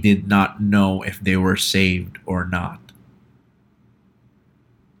they did not know if they were saved or not.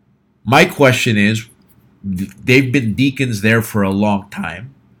 My question is, they've been deacons there for a long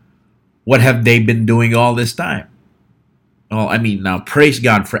time. What have they been doing all this time? Well, now praise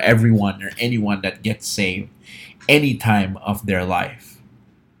God for everyone or anyone that gets saved any time of their life.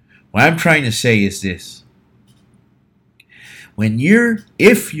 What I'm trying to say is this.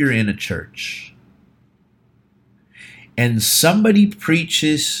 If you're in a church and somebody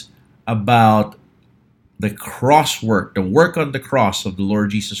preaches about the cross work, the work on the cross of the Lord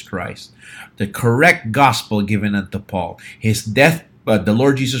Jesus Christ, the correct gospel given unto Paul, his death, the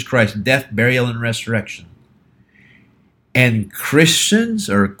Lord Jesus Christ's death, burial, and resurrection, and Christians,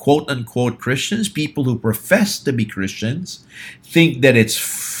 or quote-unquote Christians, people who profess to be Christians, think that it's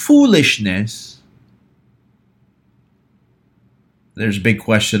foolishness, there's a big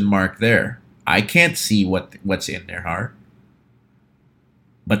question mark there. I can't see what's in their heart.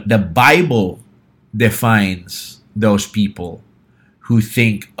 But the Bible defines those people who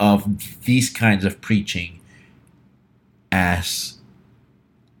think of these kinds of preaching as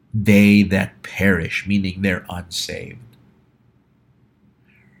they that perish, meaning they're unsaved.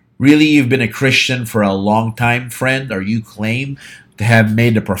 Really, you've been a Christian for a long time, friend, or you claim to have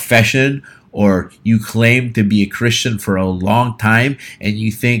made a profession, or you claim to be a Christian for a long time, and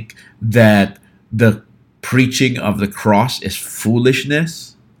you think that the preaching of the cross is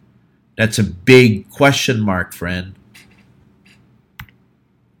foolishness? That's a big question mark, friend.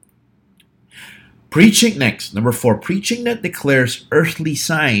 Preaching next, number 4, preaching that declares earthly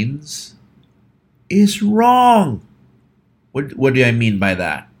signs is wrong. What do I mean by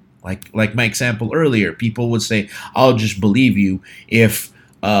that? Like my example earlier, people would say, "I'll just believe you if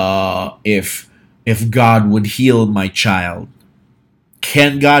God would heal my child."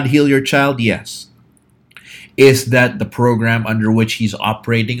 Can God heal your child? Yes. Is that the program under which he's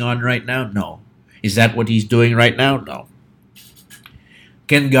operating on right now? No. Is that what he's doing right now? No.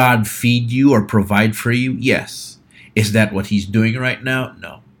 Can God feed you or provide for you? Yes. Is that what he's doing right now?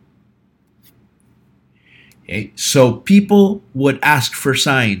 No. Okay? So people would ask for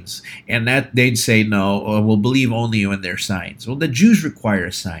signs, and that they'd say no, or we'll believe only when there's signs. Well, the Jews require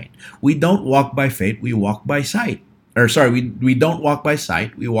a sign. We don't walk by faith, we walk by sight. Or sorry, we don't walk by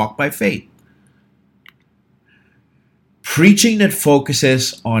sight, we walk by faith. Preaching that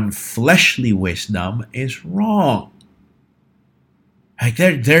focuses on fleshly wisdom is wrong. Like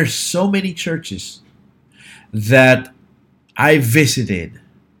there's so many churches that I visited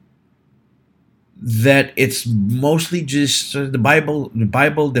that it's mostly just the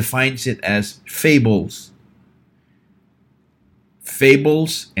Bible defines it as fables.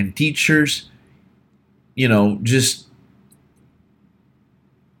 Fables and teachers, just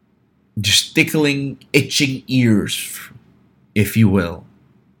tickling itching ears, if you will,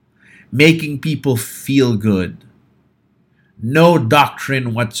 making people feel good. No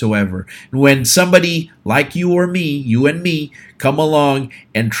doctrine whatsoever. When somebody like you and me, come along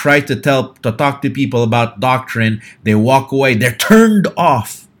and try to talk to people about doctrine, they walk away. They're turned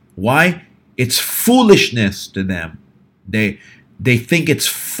off. Why? It's foolishness to them. They think it's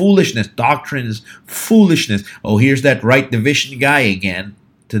foolishness. Doctrine is foolishness. Oh, here's that right division guy again.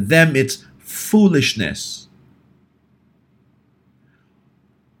 To them, it's foolishness.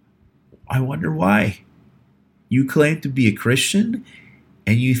 I wonder why. You claim to be a Christian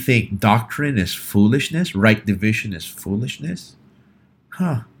and you think doctrine is foolishness, right division is foolishness?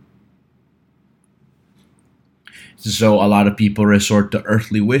 Huh. So a lot of people resort to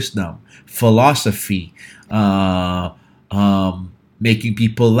earthly wisdom, philosophy, making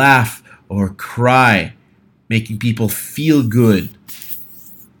people laugh or cry, making people feel good,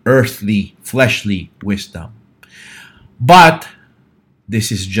 earthly, fleshly wisdom. But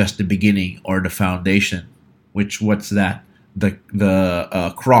this is just the beginning or the foundation. What's that?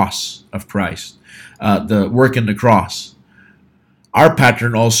 The cross of Christ, the work in the cross. Our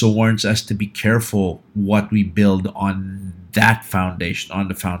pattern also warns us to be careful what we build on that foundation, on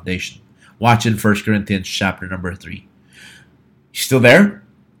the foundation. Watch in 1 Corinthians chapter number 3. Still there?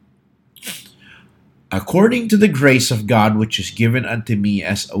 According to the grace of God which is given unto me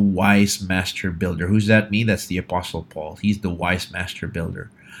as a wise master builder. Who's that me? That's the Apostle Paul. He's the wise master builder.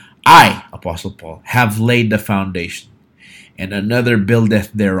 I, Apostle Paul, have laid the foundation, and another buildeth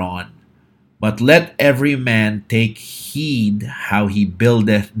thereon. But let every man take heed how he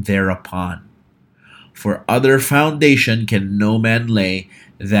buildeth thereupon. For other foundation can no man lay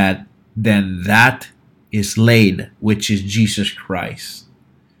than that is laid, which is Jesus Christ.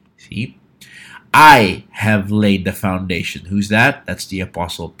 See? I have laid the foundation. Who's that? That's the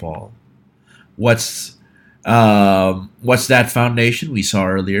Apostle Paul. What's that foundation? We saw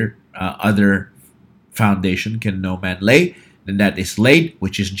earlier, other foundation can no man lay, and that is laid,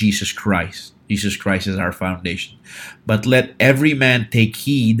 which is Jesus Christ. Jesus Christ is our foundation. But let every man take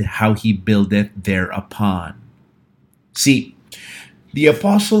heed how he buildeth thereupon. See, the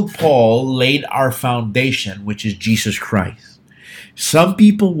Apostle Paul laid our foundation, which is Jesus Christ. Some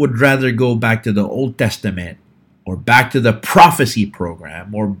people would rather go back to the Old Testament or back to the prophecy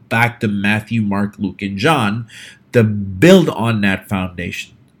program, or back to Matthew, Mark, Luke, and John to build on that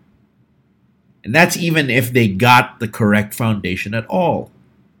foundation. And that's even if they got the correct foundation at all.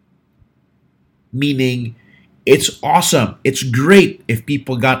 Meaning, it's awesome. It's great if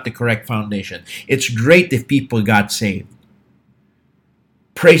people got the correct foundation. It's great if people got saved.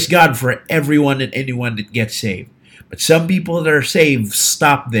 Praise God for everyone and anyone that gets saved. But some people that are saved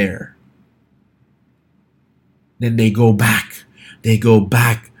stop there. Then they go back. They go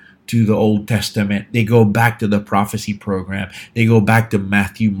back to the Old Testament. They go back to the prophecy program. They go back to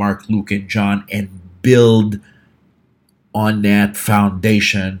Matthew, Mark, Luke, and John and build on that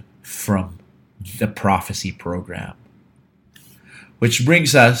foundation from the prophecy program. Which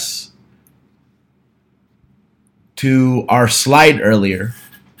brings us to our slide earlier.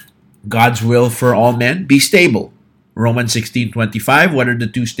 God's will for all men, be stable. Romans 16:25, what are the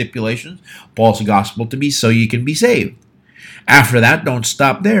two stipulations? Paul's gospel to be so you can be saved. After that, don't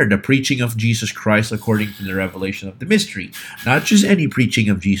stop there. The preaching of Jesus Christ according to the revelation of the mystery. Not just any preaching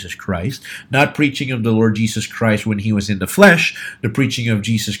of Jesus Christ, not preaching of the Lord Jesus Christ when he was in the flesh, the preaching of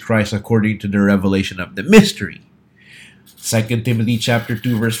Jesus Christ according to the revelation of the mystery. 2 Timothy chapter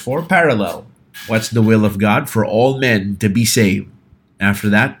 2 verse 4, parallel. What's the will of God? For all men to be saved. After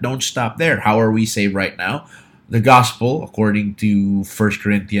that, don't stop there. How are we saved right now? The gospel, according to 1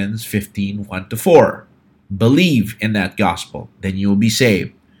 Corinthians 15, 1-4. Believe in that gospel, then you will be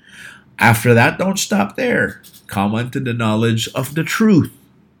saved. After that, don't stop there. Come unto the knowledge of the truth.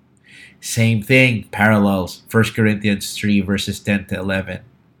 Same thing, parallels. 1 Corinthians 3, verses 10-11.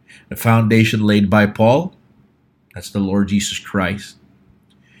 The foundation laid by Paul, that's the Lord Jesus Christ.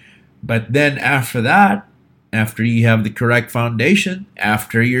 But then after that, after you have the correct foundation,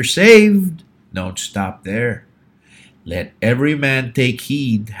 after you're saved, don't stop there. Let every man take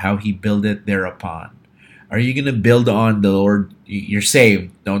heed how he buildeth thereupon. Are you going to build on the Lord? You're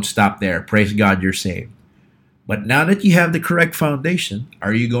saved. Don't stop there. Praise God, you're saved. But now that you have the correct foundation,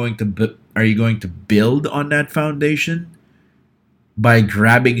 are you going to build on that foundation by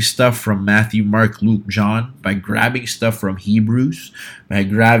grabbing stuff from Matthew, Mark, Luke, John, by grabbing stuff from Hebrews, by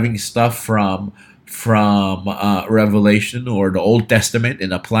grabbing stuff from Revelation or the Old Testament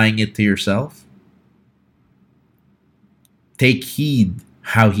and applying it to yourself? Take heed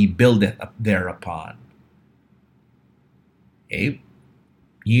how he buildeth up thereupon. Okay?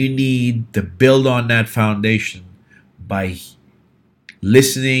 You need to build on that foundation by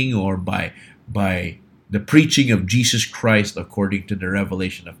listening or by the preaching of Jesus Christ according to the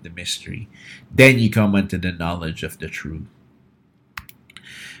revelation of the mystery. Then you come unto the knowledge of the truth.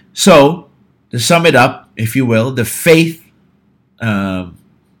 So, to sum it up, if you will, the faith,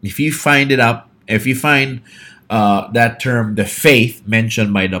 if you find that term, the faith,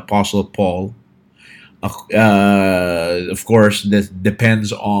 mentioned by the Apostle Paul, of course, this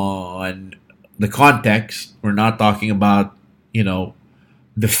depends on the context. We're not talking about,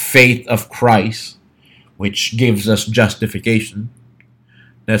 the faith of Christ, which gives us justification.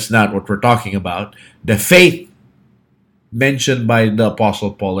 That's not what we're talking about. The faith mentioned by the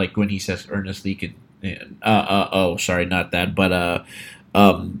Apostle Paul, like when he says earnestly, that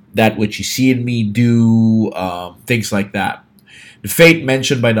which you see in me do, things like that. The faith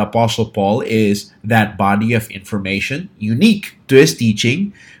mentioned by the Apostle Paul is that body of information, unique to his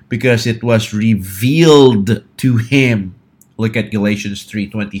teaching, because it was revealed to him. Look at Galatians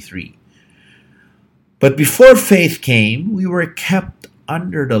 3:23. But before faith came, we were kept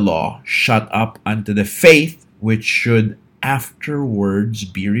under the law, shut up unto the faith which should afterwards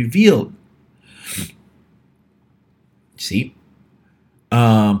be revealed. See?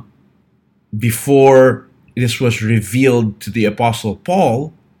 Before this was revealed to the Apostle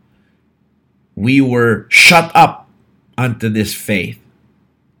Paul, we were shut up unto this faith.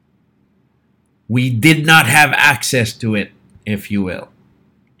 We did not have access to it, if you will.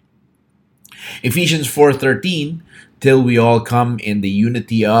 Ephesians 4:13, till we all come in the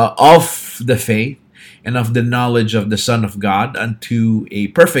unity of the faith and of the knowledge of the Son of God, unto a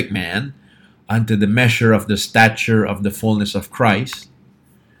perfect man, unto the measure of the stature of the fullness of Christ.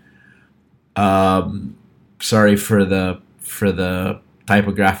 Sorry for the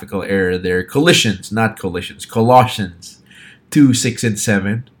typographical error there. Colossians 2:6 and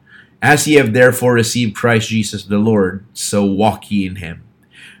 7. As ye have therefore received Christ Jesus the Lord, so walk ye in him,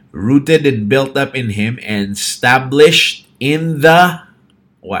 rooted and built up in him, and established in the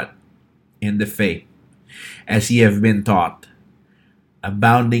what? In the faith, as ye have been taught,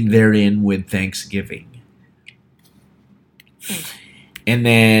 abounding therein with thanksgiving. And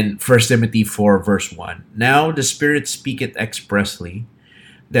then 1 Timothy 4 verse 1. Now the Spirit speaketh expressly,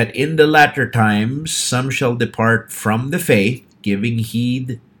 that in the latter times some shall depart from the faith, giving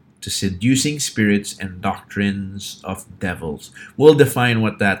heed to seducing spirits and doctrines of devils. We'll define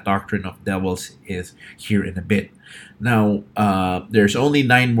what that doctrine of devils is here in a bit. Now, there's only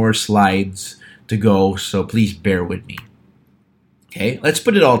 9 more slides to go, so please bear with me. Okay, let's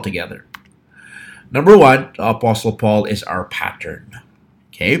put it all together. Number 1, the Apostle Paul is our pattern.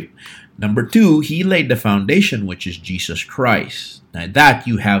 Okay. Number 2, he laid the foundation, which is Jesus Christ. Now that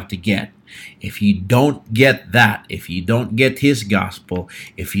you have to get. If you don't get that, if you don't get his gospel,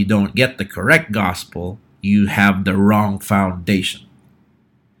 if you don't get the correct gospel, you have the wrong foundation.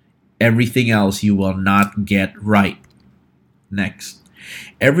 Everything else you will not get right. Next.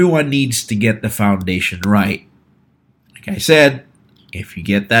 Everyone needs to get the foundation right. Like I said, if you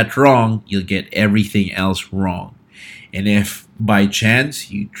get that wrong, you'll get everything else wrong. And if by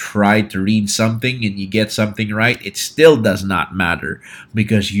chance you try to read something and you get something right, it still does not matter,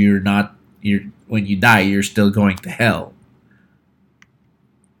 because when you die, you're still going to hell.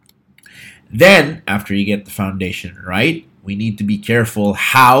 Then, after you get the foundation right, we need to be careful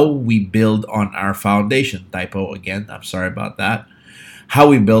how we build on our foundation. Typo again, I'm sorry about that. How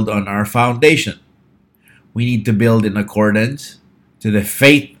we build on our foundation. We need to build in accordance to the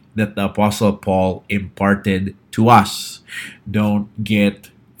faith that the Apostle Paul imparted to us. Don't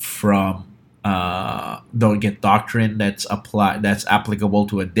get doctrine that's applicable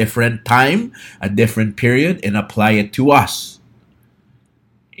to a different time, a different period, and apply it to us.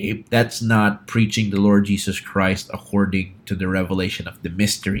 If that's not preaching the Lord Jesus Christ according to the revelation of the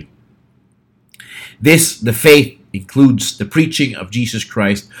mystery. The faith includes the preaching of Jesus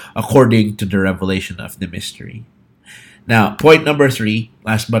Christ according to the revelation of the mystery. Now, point number 3,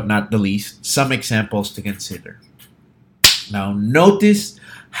 last but not the least, some examples to consider. Now, notice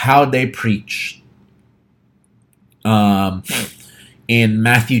how they preach in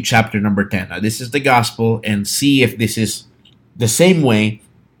Matthew chapter number 10. Now, this is the gospel, and see if this is the same way,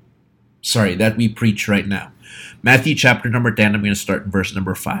 that we preach right now. Matthew chapter number 10, I'm going to start in verse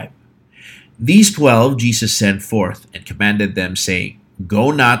number 5. These 12 Jesus sent forth and commanded them, saying,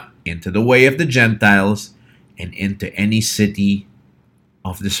 Go not into the way of the Gentiles, and into any city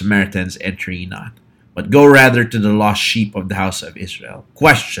of the Samaritans enter ye not, but go rather to the lost sheep of the house of Israel.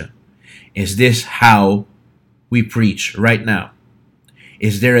 Question: is this how we preach right now?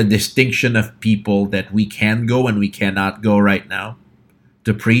 Is there a distinction of people that we can go and we cannot go right now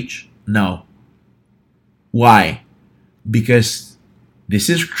to preach? No. Why? Because this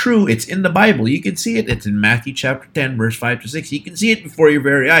is true. It's in the Bible. You can see it. It's in Matthew chapter 10, verse 5 to 6. You can see it before your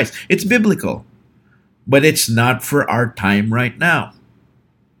very eyes. It's biblical. But it's not for our time right now.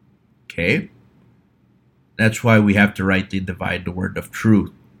 Okay? That's why we have to rightly divide the word of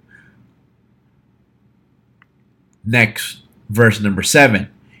truth. Next, verse number 7.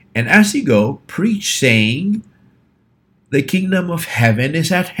 And as you go, preach, saying, the kingdom of heaven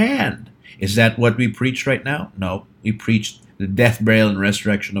is at hand. Is that what we preach right now? No. We preach the death, burial, and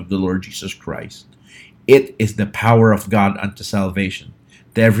resurrection of the Lord Jesus Christ. It is the power of God unto salvation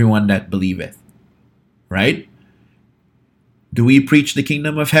to everyone that believeth. Right? Do we preach the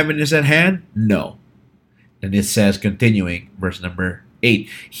kingdom of heaven is at hand? No. Then it says, continuing, verse number 8,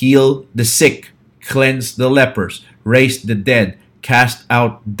 heal the sick, cleanse the lepers, raise the dead, cast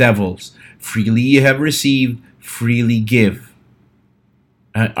out devils. Freely you have received, freely give.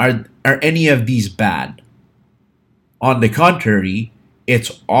 Are any of these bad? On the contrary,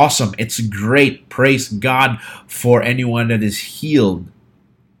 it's awesome. It's great. Praise God for anyone that is healed.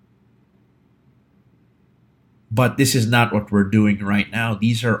 But this is not what we're doing right now.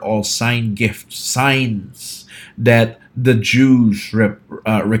 These are all sign gifts, signs that the Jews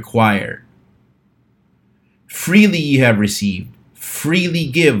require. Freely you have received, freely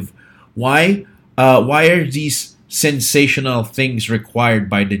give. Why? Why are these sensational things required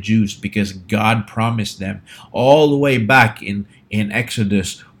by the Jews? Because God promised them all the way back in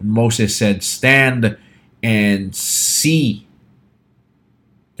Exodus when Moses said, stand and see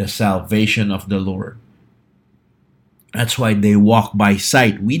the salvation of the Lord. That's why they walk by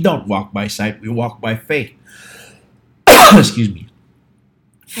sight. We don't walk by sight. We walk by faith. Excuse me.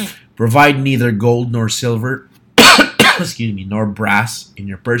 Provide neither gold nor silver, nor brass in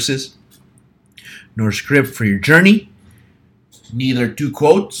your purses, nor scrip for your journey, neither 2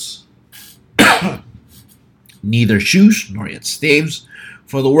 coats, neither shoes, nor yet staves,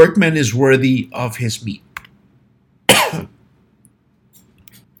 for the workman is worthy of his meat.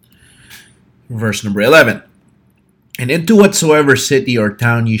 Verse number 11. And into whatsoever city or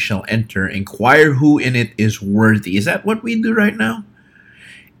town ye shall enter, inquire who in it is worthy. Is that what we do right now?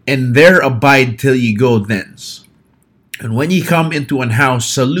 And there abide till ye go thence. And when ye come into an house,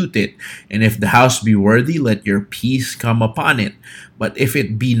 salute it. And if the house be worthy, let your peace come upon it. But if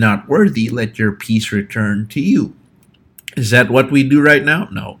it be not worthy, let your peace return to you. Is that what we do right now?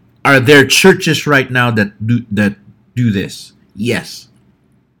 No. Are there churches right now that do this? Yes.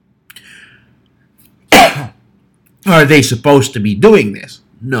 Are they supposed to be doing this?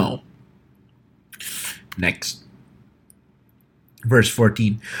 No. Next. Verse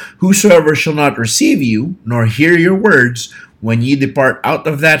 14. Whosoever shall not receive you, nor hear your words, when ye depart out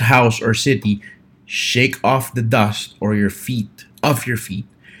of that house or city, shake off the dust or your feet off your feet.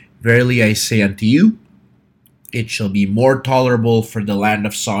 Verily I say unto you, it shall be more tolerable for the land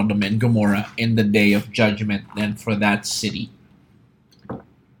of Sodom and Gomorrah in the day of judgment than for that city.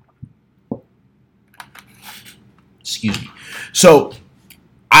 Excuse me. So,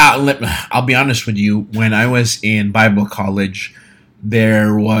 I'll be honest with you. When I was in Bible college,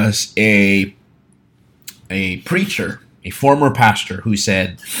 there was a preacher, a former pastor, who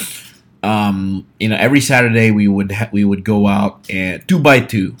said, every Saturday we would go out and 2 by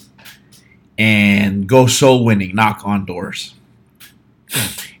 2 and go soul winning, knock on doors.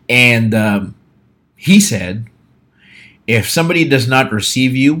 And he said, if somebody does not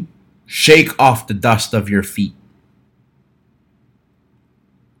receive you, shake off the dust of your feet.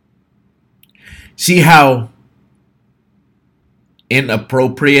 See how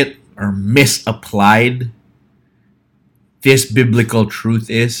inappropriate or misapplied this biblical truth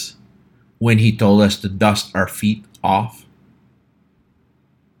is when he told us to dust our feet off?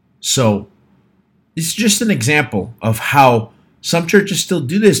 So, it's just an example of how some churches still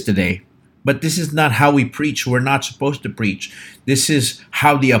do this today, but this is not how we preach. We're not supposed to preach. This is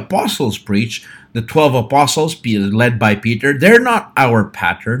how the apostles preach. The 12 apostles, led by Peter, they're not our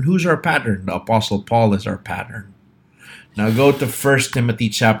pattern. Who's our pattern? The Apostle Paul is our pattern. Now go to 1 Timothy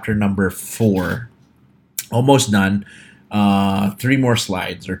chapter number 4. Almost done. 3 more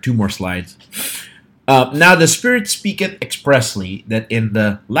slides, or 2 more slides. Now the Spirit speaketh expressly that in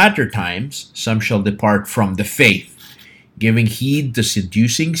the latter times some shall depart from the faith, giving heed to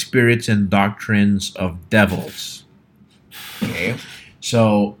seducing spirits and doctrines of devils. Okay,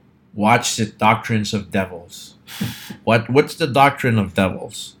 so watch the doctrines of devils. What's the doctrine of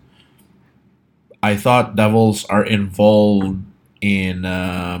devils? I thought devils are involved in,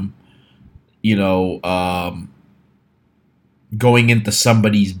 going into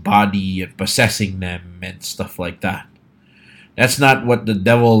somebody's body and possessing them and stuff like that. That's not what the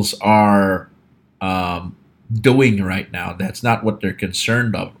devils are doing right now. That's not what they're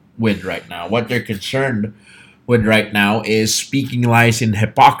concerned with right now. What they're concerned with right now is speaking lies in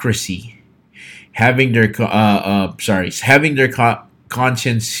hypocrisy, having their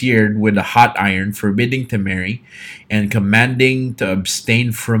conscience seared with a hot iron, forbidding to marry, and commanding to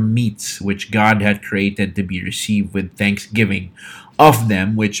abstain from meats which God had created to be received with thanksgiving of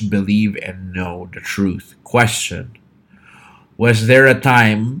them which believe and know the truth. Question: was there a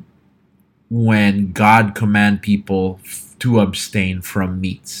time when God commanded people to abstain from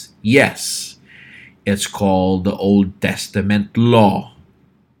meats? Yes. It's called the Old Testament law.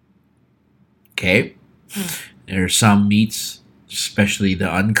 Okay? There are some meats, especially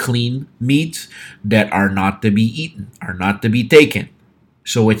the unclean meats, that are not to be eaten, are not to be taken.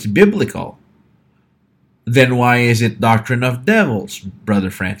 So it's biblical. Then why is it doctrine of devils, Brother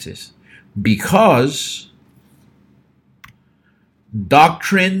Francis? Because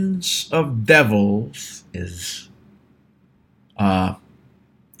doctrines of devils is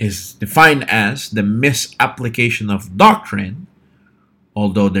defined as the misapplication of doctrine,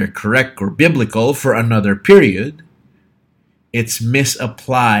 although they're correct or biblical for another period. It's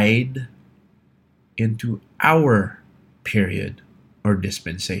misapplied into our period or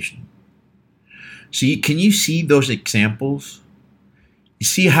dispensation. So can you see those examples? You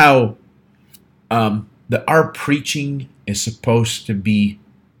see how our preaching is supposed to be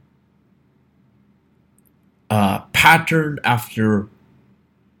patterned after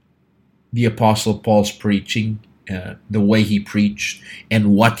the Apostle Paul's preaching, the way he preached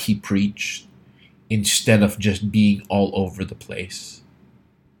and what he preached, instead of just being all over the place.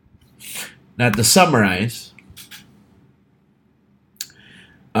 Now, to summarize,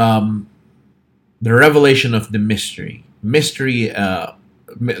 the revelation of the mystery.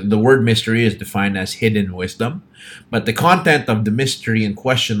 The word mystery is defined as hidden wisdom, but the content of the mystery in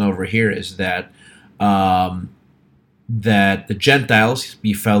question over here is that the Gentiles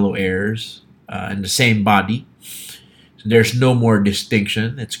be fellow heirs in the same body. So there's no more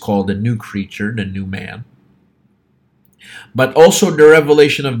distinction. It's called the new creature, the new man. But also the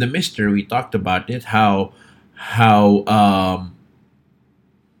revelation of the mystery, we talked about it, how the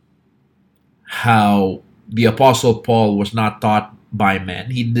Apostle Paul was not taught by men.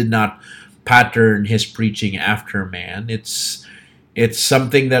 He did not pattern his preaching after man. It's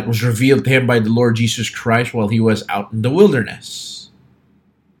something that was revealed to him by the Lord Jesus Christ while he was out in the wilderness.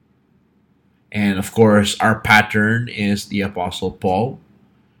 And of course, our pattern is the Apostle Paul.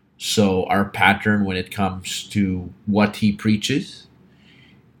 So our pattern when it comes to what he preaches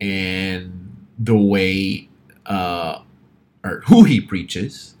and the way or who he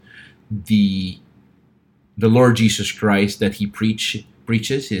preaches, the Lord Jesus Christ that he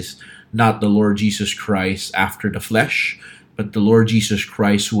preaches is not the Lord Jesus Christ after the flesh, but the Lord Jesus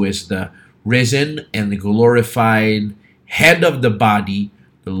Christ who is the risen and the glorified head of the body,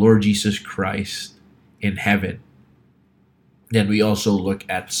 the Lord Jesus Christ in heaven. Then we also look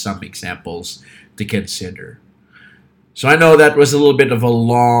at some examples to consider. So I know that was a little bit of a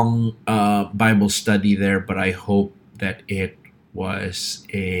long Bible study there, but I hope that it was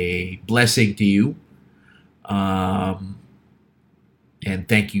a blessing to you. And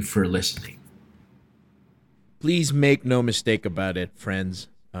thank you for listening. Please make no mistake about it, friends,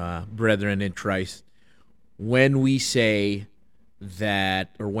 brethren in Christ. When we say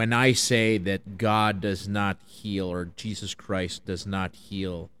that, or when I say that God does not heal, or Jesus Christ does not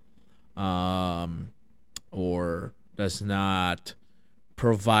heal, or does not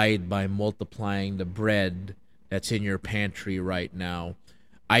provide by multiplying the bread that's in your pantry right now,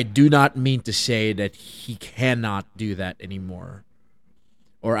 I do not mean to say that he cannot do that anymore.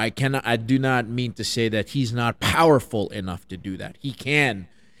 Or I do not mean to say that he's not powerful enough to do that. He can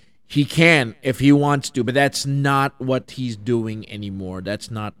if he wants to, but that's not what he's doing anymore.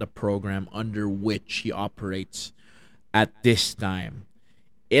 That's not the program under which he operates at this time.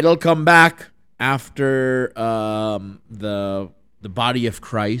 It'll come back after the body of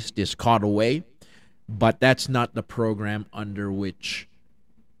Christ is caught away, but that's not the program under which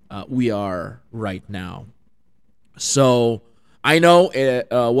we are right now. So I know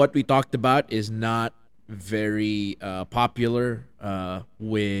what we talked about is not very popular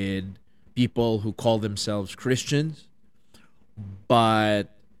with people who call themselves Christians,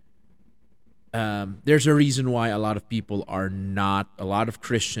 but there's a reason why a lot of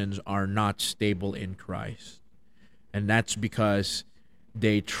Christians are not stable in Christ. And that's because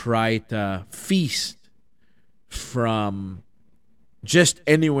they try to feast from just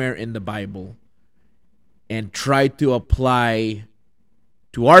anywhere in the Bible and try to apply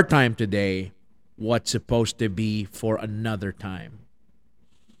to our time today what's supposed to be for another time.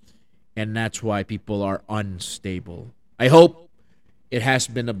 And that's why people are unstable. I hope it has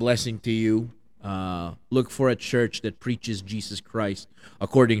been a blessing to you. Look for a church that preaches Jesus Christ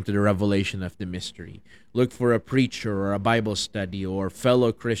according to the revelation of the mystery. Look for a preacher or a Bible study or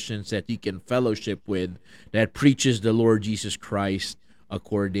fellow Christians that you can fellowship with that preaches the Lord Jesus Christ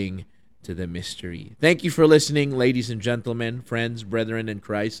according to the mystery. Thank you for listening, ladies and gentlemen, friends, brethren in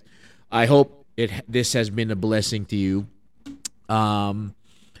Christ. I hope this has been a blessing to you.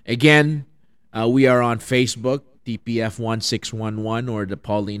 Again, we are on Facebook, TPF 1611 or the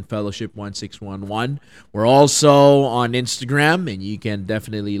Pauline Fellowship 1611. We're also on Instagram, and you can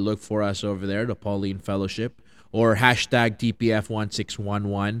definitely look for us over there, the Pauline Fellowship, or hashtag TPF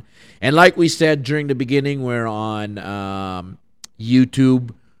 1611. And like we said during the beginning, we're on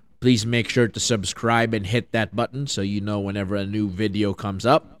YouTube. Please make sure to subscribe and hit that button so you know whenever a new video comes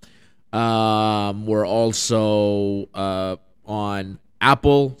up. We're also on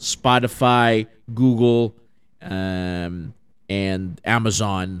Apple, Spotify, Google, and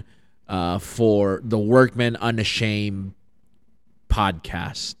Amazon for the Workman Unashamed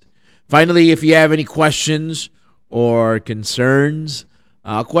podcast. Finally, if you have any questions or concerns,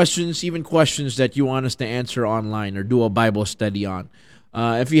 even questions that you want us to answer online or do a Bible study on,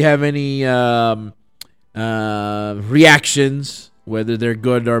 if you have any reactions, whether they're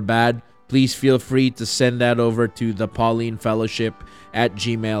good or bad, please feel free to send that over to the Pauline Fellowship at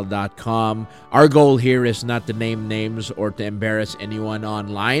gmail.com. Our goal here is not to name names or to embarrass anyone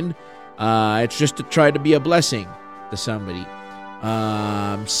online. It's just to try to be a blessing to somebody.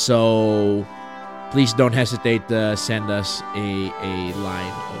 So please don't hesitate to send us a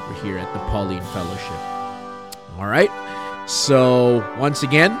line over here at the Pauline Fellowship. All right. So once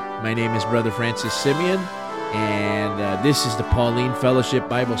again, my name is Brother Francis Simeon, and this is the Pauline Fellowship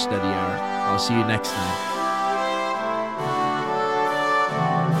Bible Study Hour. I'll see you next time.